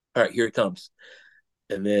 All right, here it comes.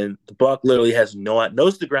 And then the buck literally has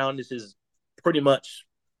nose to the ground. This is pretty much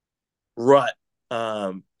rut,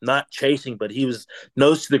 not chasing, but he was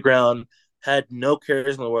nose to the ground, had no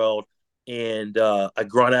cares in the world. And I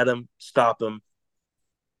grunt at him, stop him.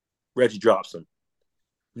 Reggie drops him.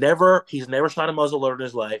 He's never shot a muzzleloader in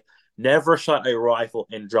his life, never shot a rifle,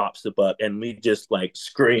 and drops the buck. And we just like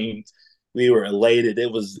screamed. We were elated.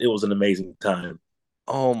 It was an amazing time.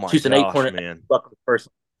 Oh my Shoots an gosh, 8-pointer man. buck the first.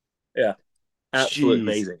 Yeah. Absolutely Jeez.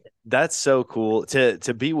 amazing. That's so cool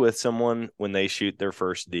to be with someone when they shoot their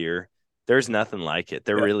first deer. There's nothing like it.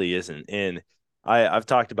 There really isn't. And I've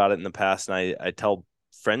talked about it in the past, and I tell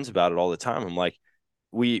friends about it all the time. I'm like,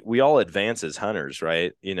 we all advance as hunters,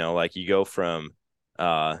 right? Like you go from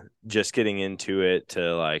just getting into it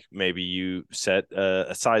to like maybe you set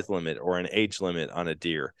a size limit or an age limit on a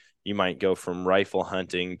deer. You might go from rifle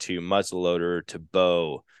hunting to muzzleloader to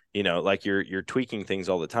bow. Like you're tweaking things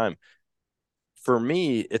all the time. For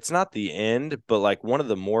me, it's not the end, but like one of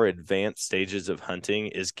the more advanced stages of hunting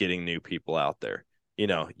is getting new people out there.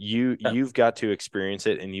 You've got to experience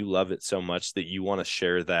it, and you love it so much that you want to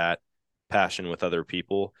share that passion with other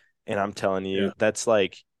people. And I'm telling you, that's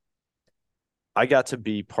like, I got to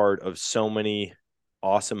be part of so many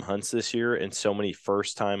awesome hunts this year and so many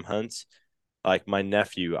first time hunts. Like my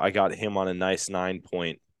nephew, I got him on a nice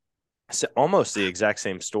 9-point. So almost the exact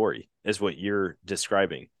same story as what you're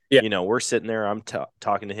describing. Yeah. We're sitting there, I'm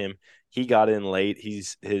talking to him. He got in late.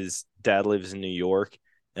 His dad lives in New York,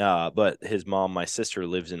 but his mom, my sister,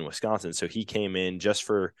 lives in Wisconsin. So he came in just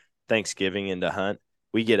for Thanksgiving and to hunt.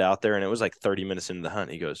 We get out there, and it was like 30 minutes into the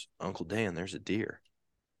hunt. He goes, Uncle Dan, there's a deer.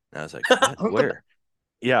 And I was like, what? Where?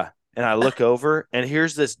 Yeah. And I look over, and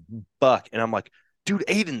here's this buck, and I'm like, dude,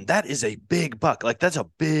 Aiden, that is a big buck. Like, that's a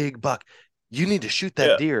big buck. You need to shoot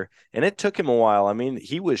that deer. And it took him a while. I mean,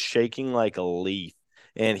 he was shaking like a leaf,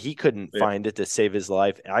 and he couldn't find it to save his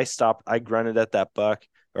life. I stopped. I grunted at that buck,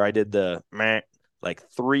 or I did the meh like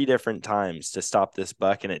 3 different times to stop this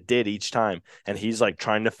buck, and it did each time. And he's like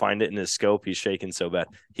trying to find it in his scope. He's shaking so bad.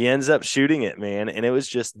 He ends up shooting it, man. And it was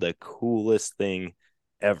just the coolest thing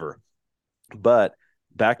ever. But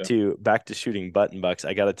back to shooting button bucks,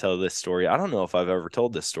 I got to tell this story. I don't know if I've ever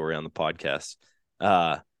told this story on the podcast.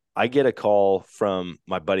 I get a call from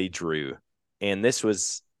my buddy Drew, and this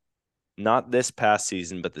was not this past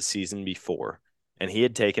season, but the season before. And he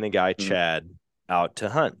had taken a guy, Chad, out to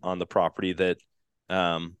hunt on the property that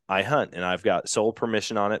I hunt, and I've got sole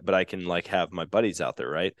permission on it, but I can like have my buddies out there,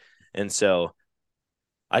 right? And so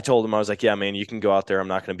I told him, I was like, yeah, man, you can go out there. I'm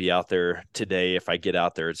not going to be out there today. If I get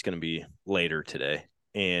out there, it's going to be later today.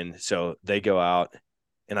 And so they go out,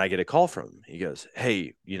 and I get a call from him. He goes,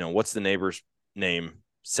 hey, what's the neighbor's name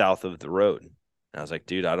south of the road? And I was like,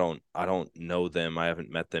 dude, I don't know them. I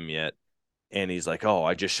haven't met them yet. And he's like, oh,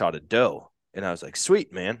 I just shot a doe. And I was like,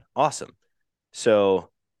 sweet, man. Awesome. So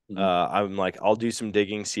I'm like, I'll do some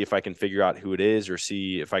digging, see if I can figure out who it is, or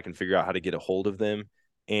see if I can figure out how to get a hold of them.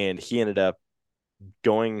 And he ended up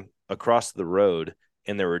going across the road,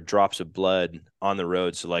 and there were drops of blood on the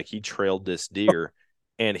road. So like he trailed this deer,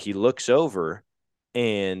 and he looks over,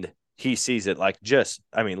 and he sees it like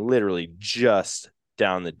literally just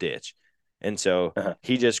down the ditch. And so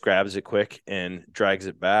he just grabs it quick and drags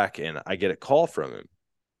it back, and I get a call from him,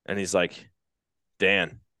 and he's like,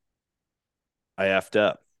 Dan, I effed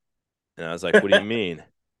up. And I was like, what do you mean?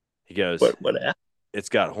 He goes, what it's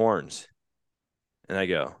got horns. And I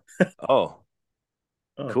go, oh,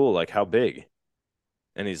 cool. Like, how big?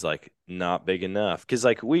 And he's like, not big enough. Because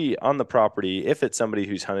like we on the property, if it's somebody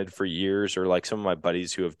who's hunted for years, or like some of my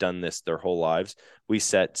buddies who have done this their whole lives, we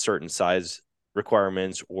set certain size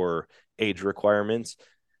requirements or age requirements.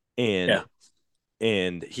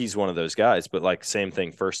 And he's one of those guys. But like same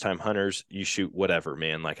thing, first time hunters, you shoot whatever,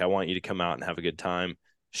 man. Like I want you to come out and have a good time.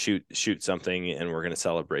 shoot something and we're going to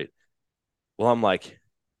celebrate. Well, I'm like,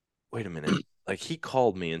 wait a minute. Like, he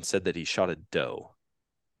called me and said that he shot a doe.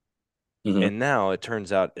 Mm-hmm. And now it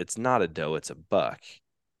turns out it's not a doe, it's a buck.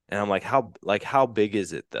 And I'm like, how big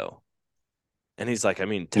is it though? And he's like, I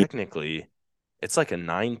mean, technically it's like a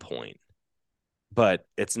 9 point, but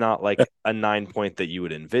it's not like a 9 point that you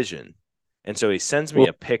would envision. And so he sends me Well,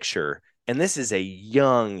 a picture, and this is a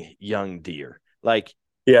young deer. Like,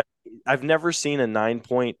 yeah. I've never seen a 9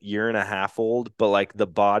 point year and a half old, but like the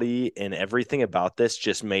body and everything about this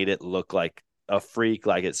just made it look like a freak,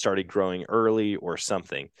 like it started growing early or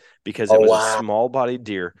something, because it Oh, was a wow. small bodied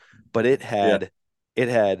deer, but it Yeah.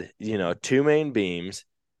 had, two main beams,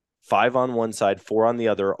 5 on one side, 4 on the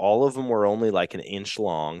other. All of them were only like an inch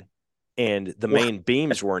long, and the Wow. main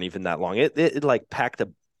beams weren't even that long. It like packed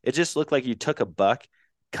it just looked like you took a buck,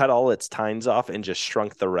 cut all its tines off, and just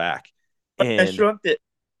shrunk the rack. I And shrunk it.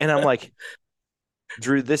 I'm like,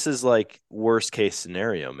 Drew, this is like worst case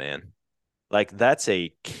scenario, man. Like, that's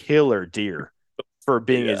a killer deer for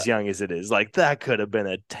being Yeah. as young as it is. Like, that could have been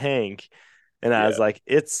a tank. And I was Yeah. like,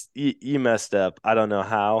 you messed up. I don't know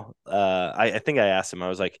how. I think I asked him, I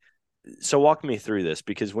was like, so walk me through this,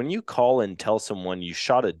 because when you call and tell someone you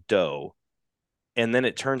shot a doe and then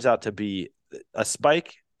it turns out to be a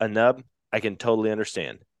spike, a nub, I can totally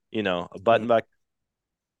understand. A Mhm. button buck.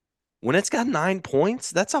 When it's got 9 points,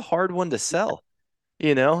 that's a hard one to sell.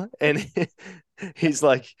 And he's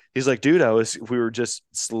like, dude, we were just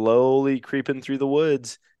slowly creeping through the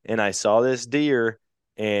woods and I saw this deer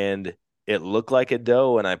and it looked like a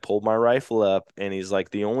doe, and I pulled my rifle up, and he's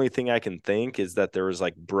like, the only thing I can think is that there was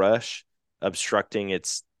like brush obstructing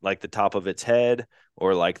its, like, the top of its head,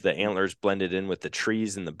 or like the antlers blended in with the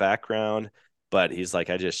trees in the background. But he's like,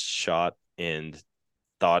 I just shot and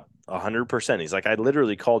thought 100%. He's like, I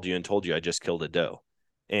literally called you and told you I just killed a doe.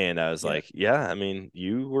 And I was Yeah. like, yeah, I mean,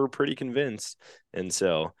 you were pretty convinced. And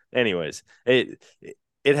so, anyways, it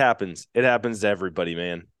happens. It happens to everybody,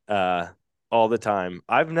 man. All the time.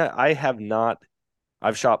 I've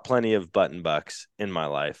shot plenty of button bucks in my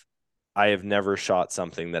life. I have never shot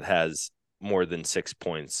something that has more than 6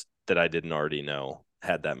 points that I didn't already know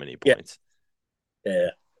had that many Yeah. points. Yeah.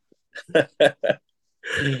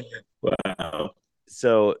 Wow.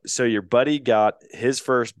 So your buddy got his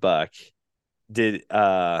first buck.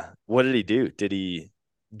 What did he do? Did he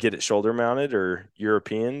get it shoulder mounted or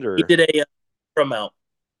European He or? did a Euro mount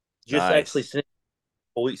just actually Nice. a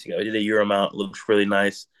couple weeks ago. He did a Euro mount. Looks really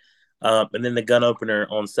nice. And then the gun opener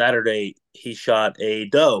on Saturday, he shot a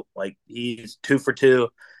doe. Like, he's 2 for 2.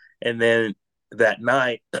 And then that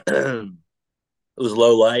night, it was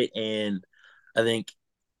low light, and I think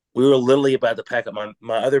we were literally about to pack up.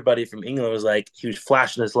 My other buddy from England was like, he was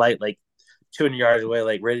flashing his light like 200 yards away,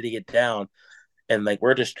 like ready to get down. And like,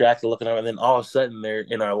 we're distracted looking over, and then all of a sudden, there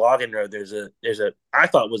in our logging road, there's a I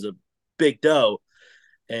thought was a big doe,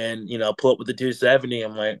 and pull up with the 270.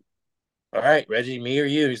 I'm like, all right, Reggie, me or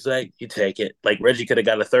you? He's like, you take it. Like, Reggie could have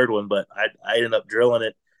got a third one, but I ended up drilling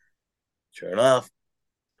it. Sure enough,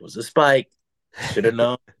 it was a spike. Should have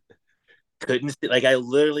known. Couldn't see, like, I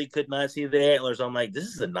literally could not see the antlers. I'm like, this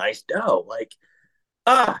is a nice doe. Like,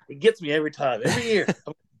 it gets me every time, every year.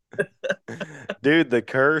 Dude, the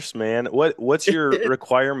curse, man. What's your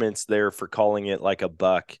requirements there for calling it like a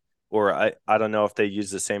buck? Or I don't know if they use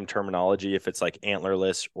the same terminology, if it's like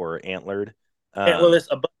antlerless or antlered. Antlerless,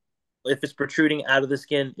 if it's protruding out of the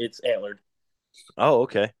skin, it's antlered. Oh,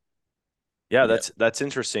 okay. Yeah, Yeah. that's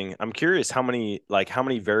interesting. I'm curious how many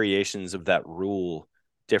variations of that rule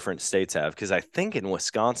different states have, because I think in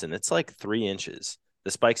Wisconsin it's like 3 inches.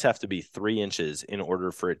 The spikes have to be 3 inches in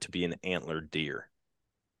order for it to be an antlered deer.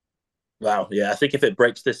 Wow. Yeah. I think if it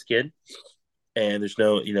breaks the skin and there's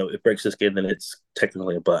no, it breaks the skin, then it's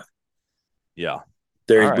technically a buck. Yeah. All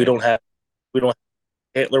There, right. we don't have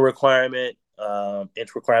antler requirement,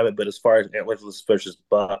 inch requirement, but as far as antlerless versus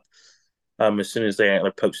buck, as soon as the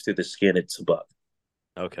antler pokes through the skin, it's a buck.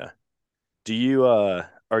 Okay.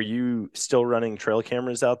 Are you still running trail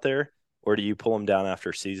cameras out there, or do you pull them down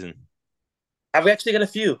after season? I've actually got a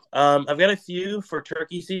few. I've got a few for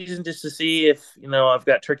turkey season just to see if I've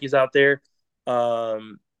got turkeys out there. I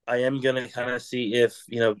am gonna kind of see if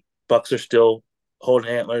bucks are still holding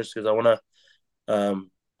antlers, because I want to.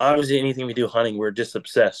 Obviously, anything we do hunting, we're just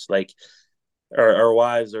obsessed. Like, our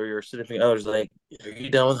wives or your significant others, like, are you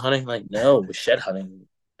done with hunting? Like, no, we shed hunting,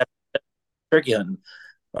 turkey hunting.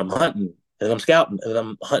 I'm hunting and I'm scouting and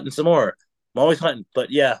I'm hunting some more. I'm always hunting, but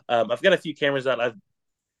yeah, I've got a few cameras out. I've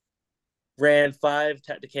ran 5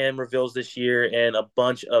 Tacticam reveals this year and a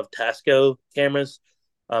bunch of Tasco cameras.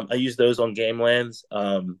 I use those on game lands.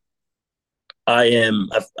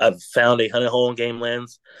 I've found a hunting hole in game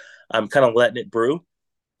lens. I'm kind of letting it brew.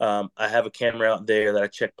 I have a camera out there that I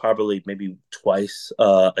check probably maybe twice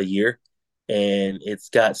a year, and it's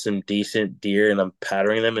got some decent deer, and I'm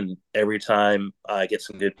patterning them. And every time I get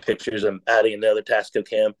some good pictures, I'm adding another Tasco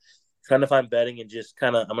cam, trying to find bedding, and just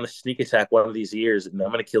kind of I'm going to sneak attack one of these years, and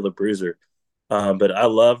I'm going to kill the bruiser. But I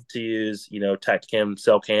love to use Tacticam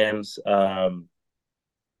cell cams,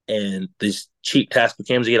 and these cheap Tasco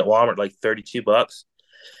cams you get at Walmart like $32.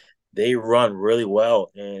 They run really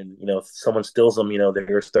well, and if someone steals them,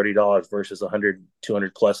 there's $30 versus 100,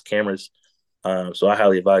 200 plus cameras. So I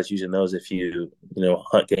highly advise using those if you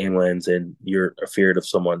hunt game lens and you're afraid of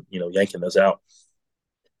someone yanking those out.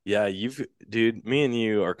 Yeah, dude, me and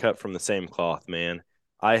you are cut from the same cloth, man.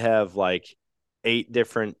 I have like 8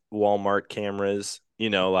 different Walmart cameras,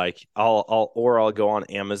 like I'll go on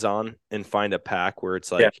Amazon and find a pack where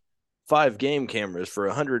it's like 5 game cameras for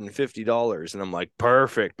 $150, and I'm like,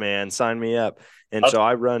 perfect, man, sign me up. And so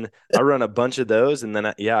I run a bunch of those, and then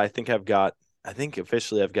I think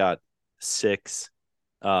officially I've got 6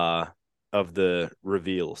 of the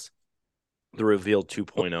reveals, the Reveal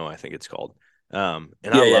 2.0, I think it's called. I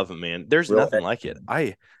love them, man. There's nothing like it.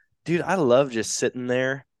 I love just sitting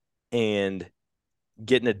there and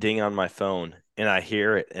getting a ding on my phone, and I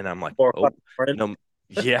hear it, and I'm like, oh, no,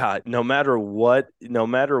 yeah, no matter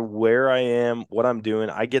where I am, what I'm doing,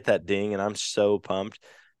 I get that ding, and I'm so pumped.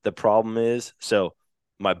 The problem is, so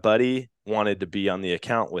my buddy wanted to be on the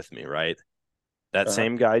account with me, right? That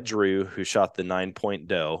same guy, Drew, who shot the 9-point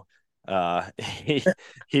doe,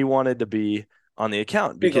 he wanted to be on the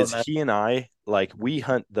account because he and I, like, we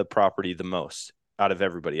hunt the property the most out of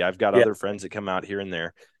everybody. I've got other friends that come out here and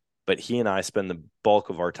there, but he and I spend the bulk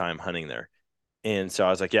of our time hunting there. And so I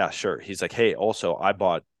was like, yeah, sure. He's like, hey, also I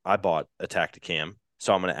bought a Tacticam,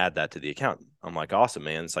 so I'm going to add that to the account. I'm like, awesome,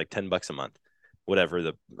 man. It's like $10 a month,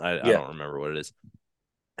 whatever I don't remember what it is.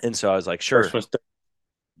 And so I was like, sure.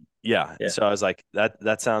 Yeah. So I was like,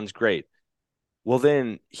 that sounds great. Well,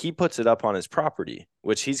 then he puts it up on his property,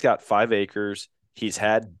 which he's got 5 acres. He's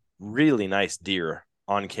had really nice deer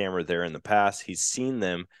on camera there in the past. He's seen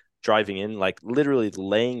them driving in, like literally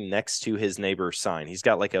laying next to his neighbor's sign. He's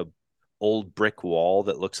got like a old brick wall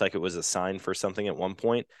that looks like it was a sign for something at one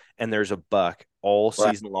point, and there's a buck all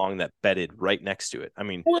season long that bedded right next to it. I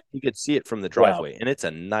mean, you could see it from the driveway, and it's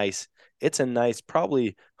a nice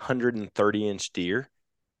probably 130-inch deer.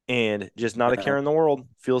 And just not a care in the world,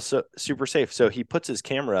 feels so super safe. So he puts his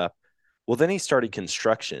camera up. Well, then he started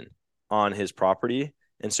construction on his property.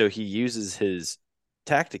 And so he uses his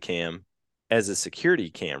Tacticam as a security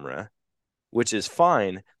camera, which is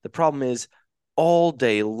fine. The problem is all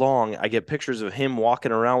day long, I get pictures of him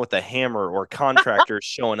walking around with a hammer or contractors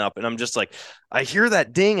showing up. And I'm just like, I hear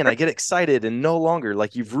that ding and I get excited, and no longer,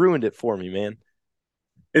 like, you've ruined it for me, man.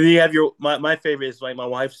 And then you have my favorite is like, my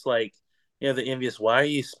wife's like, the envious, why are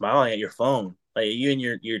you smiling at your phone? Like, you and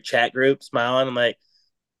your chat group smiling. I'm like,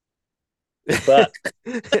 fuck.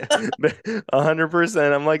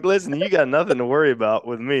 100%. I'm like, listen, you got nothing to worry about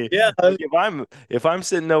with me. Yeah. Like, if I'm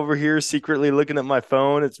sitting over here secretly looking at my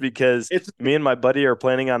phone, it's because me and my buddy are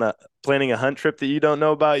planning a hunt trip that you don't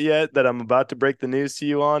know about yet, that I'm about to break the news to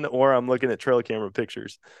you on, or I'm looking at trail camera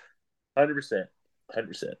pictures. 100%.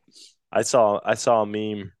 I saw a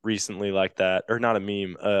meme recently like that, or not a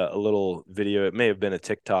meme, a little video. It may have been a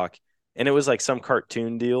TikTok, and it was like some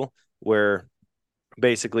cartoon deal where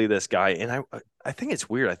basically this guy, and I think it's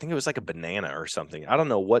weird. I think it was like a banana or something. I don't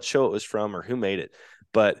know what show it was from or who made it,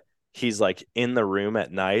 but he's like in the room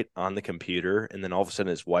at night on the computer, and then all of a sudden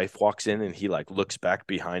his wife walks in, and he like looks back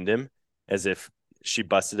behind him as if she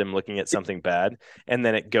busted him looking at something bad, and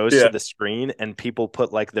then it goes to the screen, and people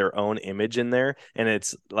put like their own image in there, and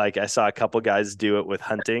it's like, I saw a couple guys do it with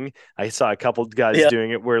hunting. I saw a couple guys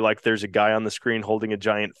doing it where like there's a guy on the screen holding a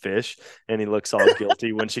giant fish, and he looks all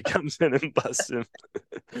guilty when she comes in and busts him.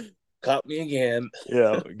 Caught me again.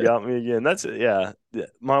 Yeah, got me again. That's it. Yeah,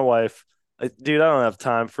 my wife, dude, I don't have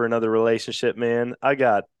time for another relationship, man. I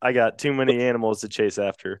got too many animals to chase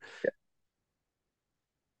after.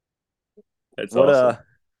 That's awesome.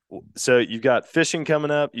 So you've got fishing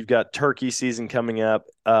coming up, you've got turkey season coming up.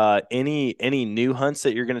 Any new hunts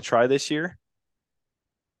that you're going to try this year?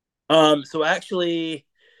 So actually,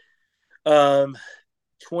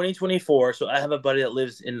 2024. So I have a buddy that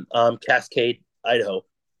lives in Cascade, Idaho.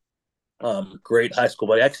 Great high school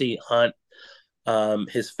buddy. I actually hunt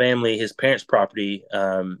his parents' property,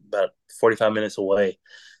 about 45 minutes away.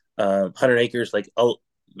 100 acres. Like,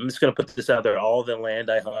 I'm just gonna put this out there. All the land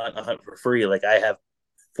I hunt for free. Like, I have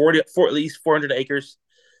at least 400 acres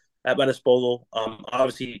at my disposal.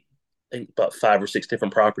 Obviously, I think about 5 or 6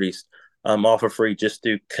 different properties. all for free just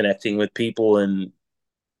through connecting with people, and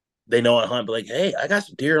they know I hunt. But like, hey, I got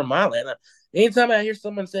some deer in my land. Anytime I hear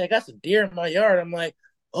someone say I got some deer in my yard, I'm like,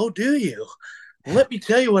 oh, do you? Well, let me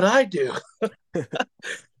tell you what I do. But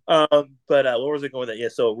where was I going with that? Yeah,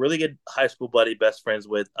 so really good high school buddy, best friends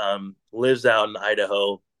with, lives out in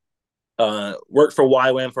Idaho. Worked for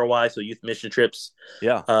YWAM for a while, so youth mission trips.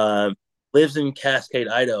 Yeah. Lives in Cascade,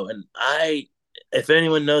 Idaho, and if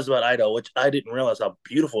anyone knows about Idaho, which I didn't realize how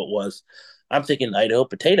beautiful it was, I'm thinking Idaho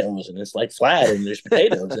potatoes, and it's like flat, and there's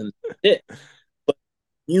potatoes, and it. But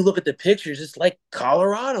you look at the pictures, it's like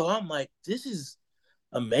Colorado. I'm like, this is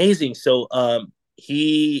amazing. So,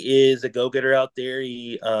 he is a go getter out there.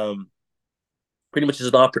 He pretty much is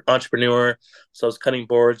an entrepreneur, sells cutting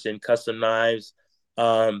boards and custom knives.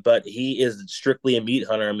 But he is strictly a meat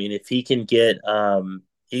hunter. I mean, if he get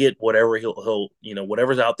whatever he'll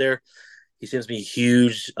whatever's out there. He sends me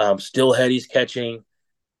huge steelhead he's catching,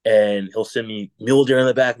 and he'll send me mule deer in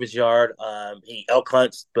the back of his yard. He elk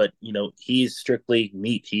hunts, but he's strictly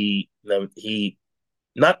meat. He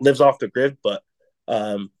not lives off the grid, but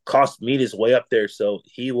cost meat is way up there. So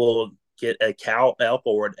he will get a cow, elk,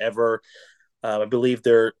 or whatever. I believe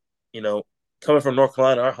they're, coming from North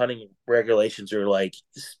Carolina, our hunting regulations are like,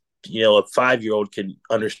 a 5-year-old can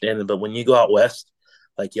understand them. But when you go out west,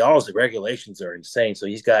 like y'all's regulations are insane. So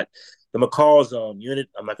he's got the McCall's unit.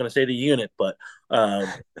 I'm not going to say the unit, but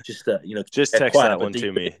just just text quiet, that one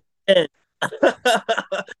to me.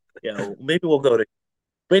 Maybe we'll go to.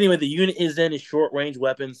 But anyway, the unit is in his short range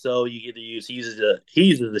weapon, so you get to use. He uses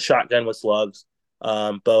the shotgun with slugs,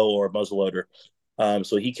 bow or muzzleloader.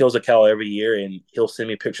 So he kills a cow every year, and he'll send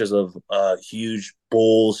me pictures of huge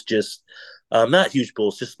bulls. Just not huge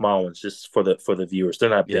bulls, just small ones, just for the viewers. They're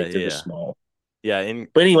not big; they're just small. Yeah,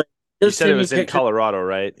 but anyway, you said it was in Colorado,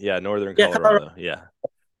 right? Yeah, northern Colorado. Yeah.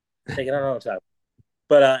 I don't know time.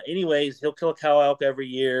 But anyways, he'll kill a cow elk every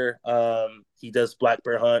year. He does black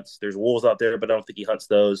bear hunts. There's wolves out there, but I don't think he hunts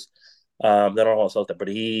those. They don't know how that, but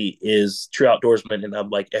he is true outdoorsman. And I'm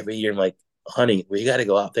like, every year, I'm like, honey, we got to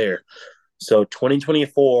go out there. So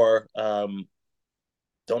 2024,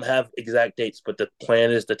 don't have exact dates, but the plan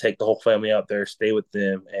is to take the whole family out there, stay with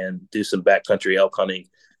them, and do some backcountry elk hunting.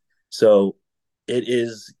 So it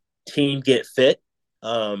is team get fit.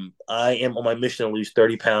 I am on my mission to lose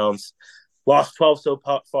 30 pounds. Lost 12 so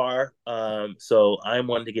far. So I'm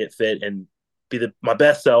wanting to get fit and be my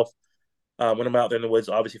best self when I'm out there in the woods,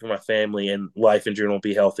 obviously for my family and life in general,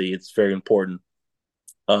 be healthy. It's very important.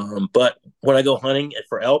 But when I go hunting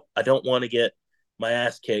for elk, I don't want to get my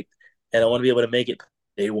ass kicked, and I want to be able to make it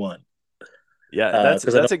day one. Yeah,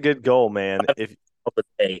 that's a good goal, man. If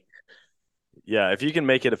you can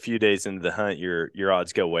make it a few days into the hunt, your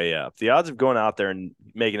odds go way up. The odds of going out there and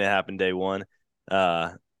making it happen day one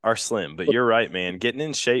are slim. But you're right, man. Getting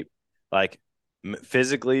in shape, like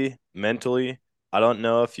physically, mentally. I don't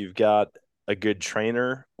know if you've got a good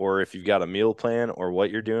trainer or if you've got a meal plan or what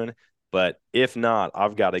you're doing. But if not,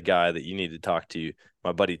 I've got a guy that you need to talk to.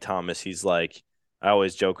 My buddy Thomas. He's like, I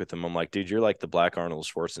always joke with him. I'm like, dude, you're like the Black Arnold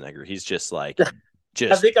Schwarzenegger. He's just like,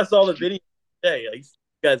 I think I saw the video. Hey, this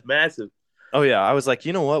guy's massive. Oh yeah, I was like,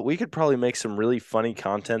 you know what? We could probably make some really funny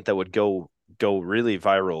content that would go really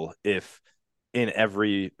viral if in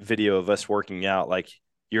every video of us working out, like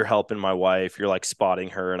you're helping my wife, you're like spotting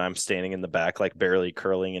her, and I'm standing in the back, like barely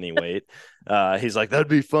curling any weight. He's like, that'd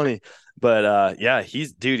be funny. But yeah, he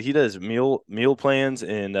does meal plans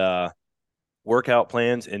and workout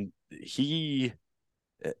plans, and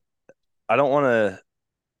I don't want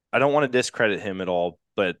to discredit him at all,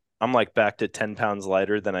 but I'm like back to 10 pounds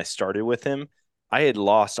lighter than I started with him. I had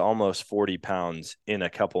lost almost 40 pounds in a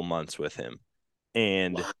couple months with him.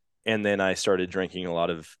 And then I started drinking a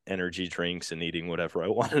lot of energy drinks and eating whatever I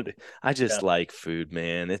wanted. I just like food,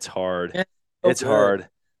 man. It's hard. Yeah, it's hard.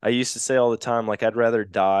 I used to say all the time, like, I'd rather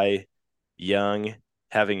die young,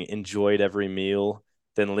 having enjoyed every meal,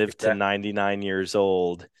 than live to 99 years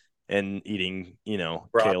old and eating,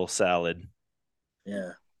 kale salad.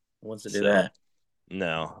 Yeah. Wants to do that.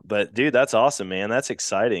 No, but dude, that's awesome, man. That's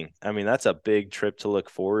exciting. I mean, that's a big trip to look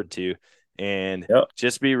forward to, and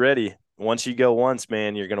just be ready. Once you go once,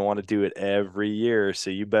 man, you're going to want to do it every year.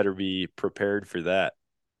 So you better be prepared for that.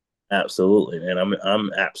 Absolutely, man.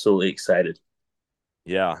 I'm absolutely excited.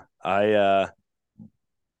 Yeah. I'm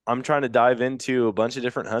trying to dive into a bunch of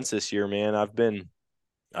different hunts this year, man. I've been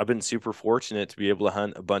super fortunate to be able to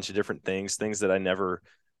hunt a bunch of different things that I never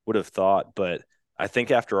would have thought. But I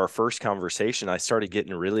think after our first conversation, I started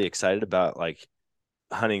getting really excited about like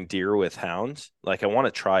hunting deer with hounds. Like I want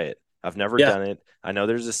to try it. I've never done it. I know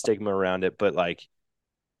there's a stigma around it, but like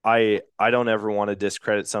I don't ever want to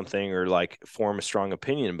discredit something or like form a strong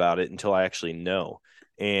opinion about it until I actually know.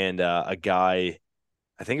 And a guy,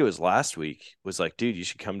 I think it was last week, was like, dude, you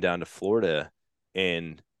should come down to Florida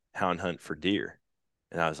and hound hunt for deer.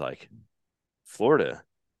 And I was like, Florida,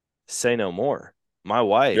 say no more. My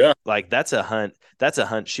wife, Yeah. like that's a hunt. That's a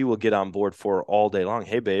hunt she will get on board for all day long.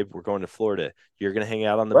 Hey, babe, we're going to Florida. You're going to hang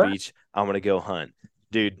out on the What? beach. I'm going to go hunt.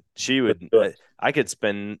 Dude, she Let's would, do it. I could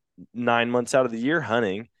spend 9 months out of the year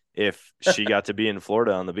hunting if she got to be in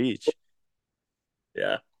Florida on the beach.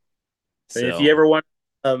 Yeah. I mean, if you So, ever want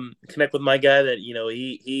connect with my guy that,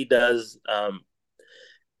 he does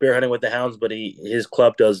bear hunting with the hounds, but his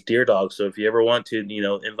club does deer dogs. So if you ever want to,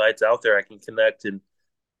 invites out there, I can connect and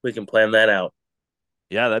we can plan that out.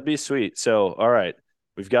 yeah, that'd be sweet. So, all right,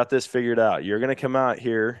 we've got this figured out. You're gonna come out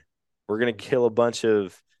here. We're gonna kill a bunch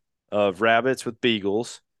of rabbits with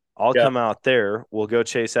beagles. I'll Yeah. come out there. We'll go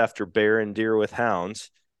chase after bear and deer with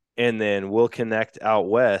hounds, and then we'll connect out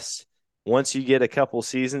west. Once you get a couple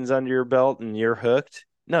seasons under your belt and you're hooked.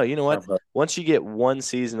 No, you know what? Once you get one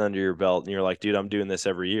season under your belt and you're like, dude, I'm doing this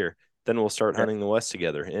every year, then we'll start Yeah. hunting the west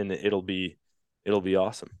together, and it'll be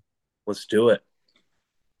awesome. Let's do it.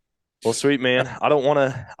 Well, sweet man. I don't want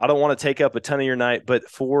to take up a ton of your night, but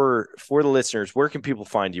for the listeners, where can people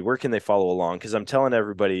find you? Where can they follow along? Because I'm telling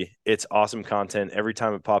everybody, it's awesome content. Every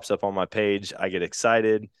time it pops up on my page, I get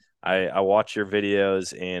excited. I watch your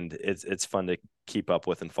videos, and it's fun to keep up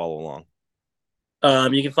with and follow along.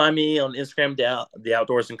 You can find me on Instagram, the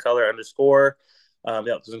Outdoors in Color _ the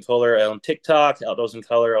Outdoors in Color on TikTok, Outdoors in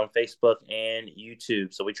Color on Facebook and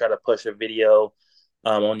YouTube. So we try to push a video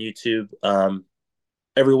on YouTube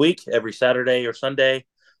every week, every Saturday or Sunday,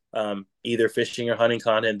 either fishing or hunting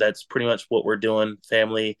content. That's pretty much what we're doing,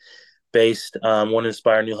 family based. Want to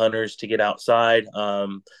inspire new hunters to get outside.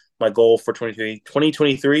 My goal for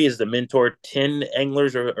 2023 is to mentor 10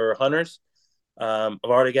 anglers or hunters. I've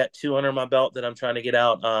already got 2 under my belt that I'm trying to get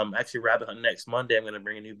out. Actually, rabbit hunting next Monday. I'm going to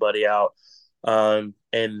bring a new buddy out. And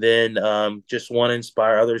then just want to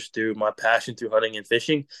inspire others through my passion through hunting and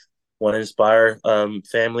fishing. Want to inspire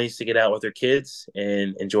families to get out with their kids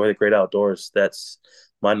and enjoy the great outdoors. That's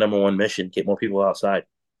my number one mission: get more people outside.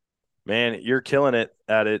 Man, you're killing it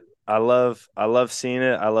at it. I love seeing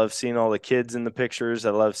it. I love seeing all the kids in the pictures. I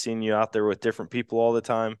love seeing you out there with different people all the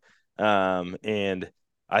time. And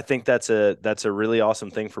I think that's a really awesome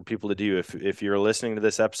thing for people to do. If you're listening to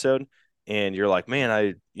this episode and you're like, man,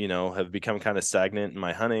 I have become kind of stagnant in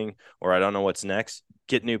my hunting, or I don't know what's next,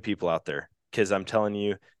 get new people out there, because I'm telling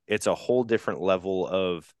you, it's a whole different level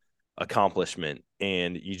of accomplishment,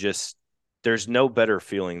 and there's no better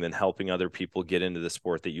feeling than helping other people get into the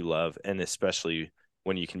sport that you love, and especially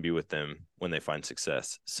when you can be with them when they find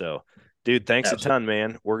success. So, dude, thanks Absolutely. a ton,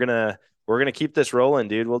 man. We're gonna keep this rolling,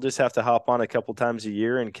 dude. We'll just have to hop on a couple times a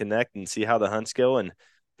year and connect and see how the hunts go. And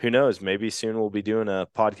who knows, maybe soon we'll be doing a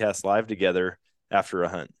podcast live together after a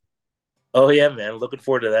hunt. Oh yeah, man. Looking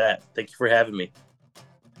forward to that. Thank you for having me.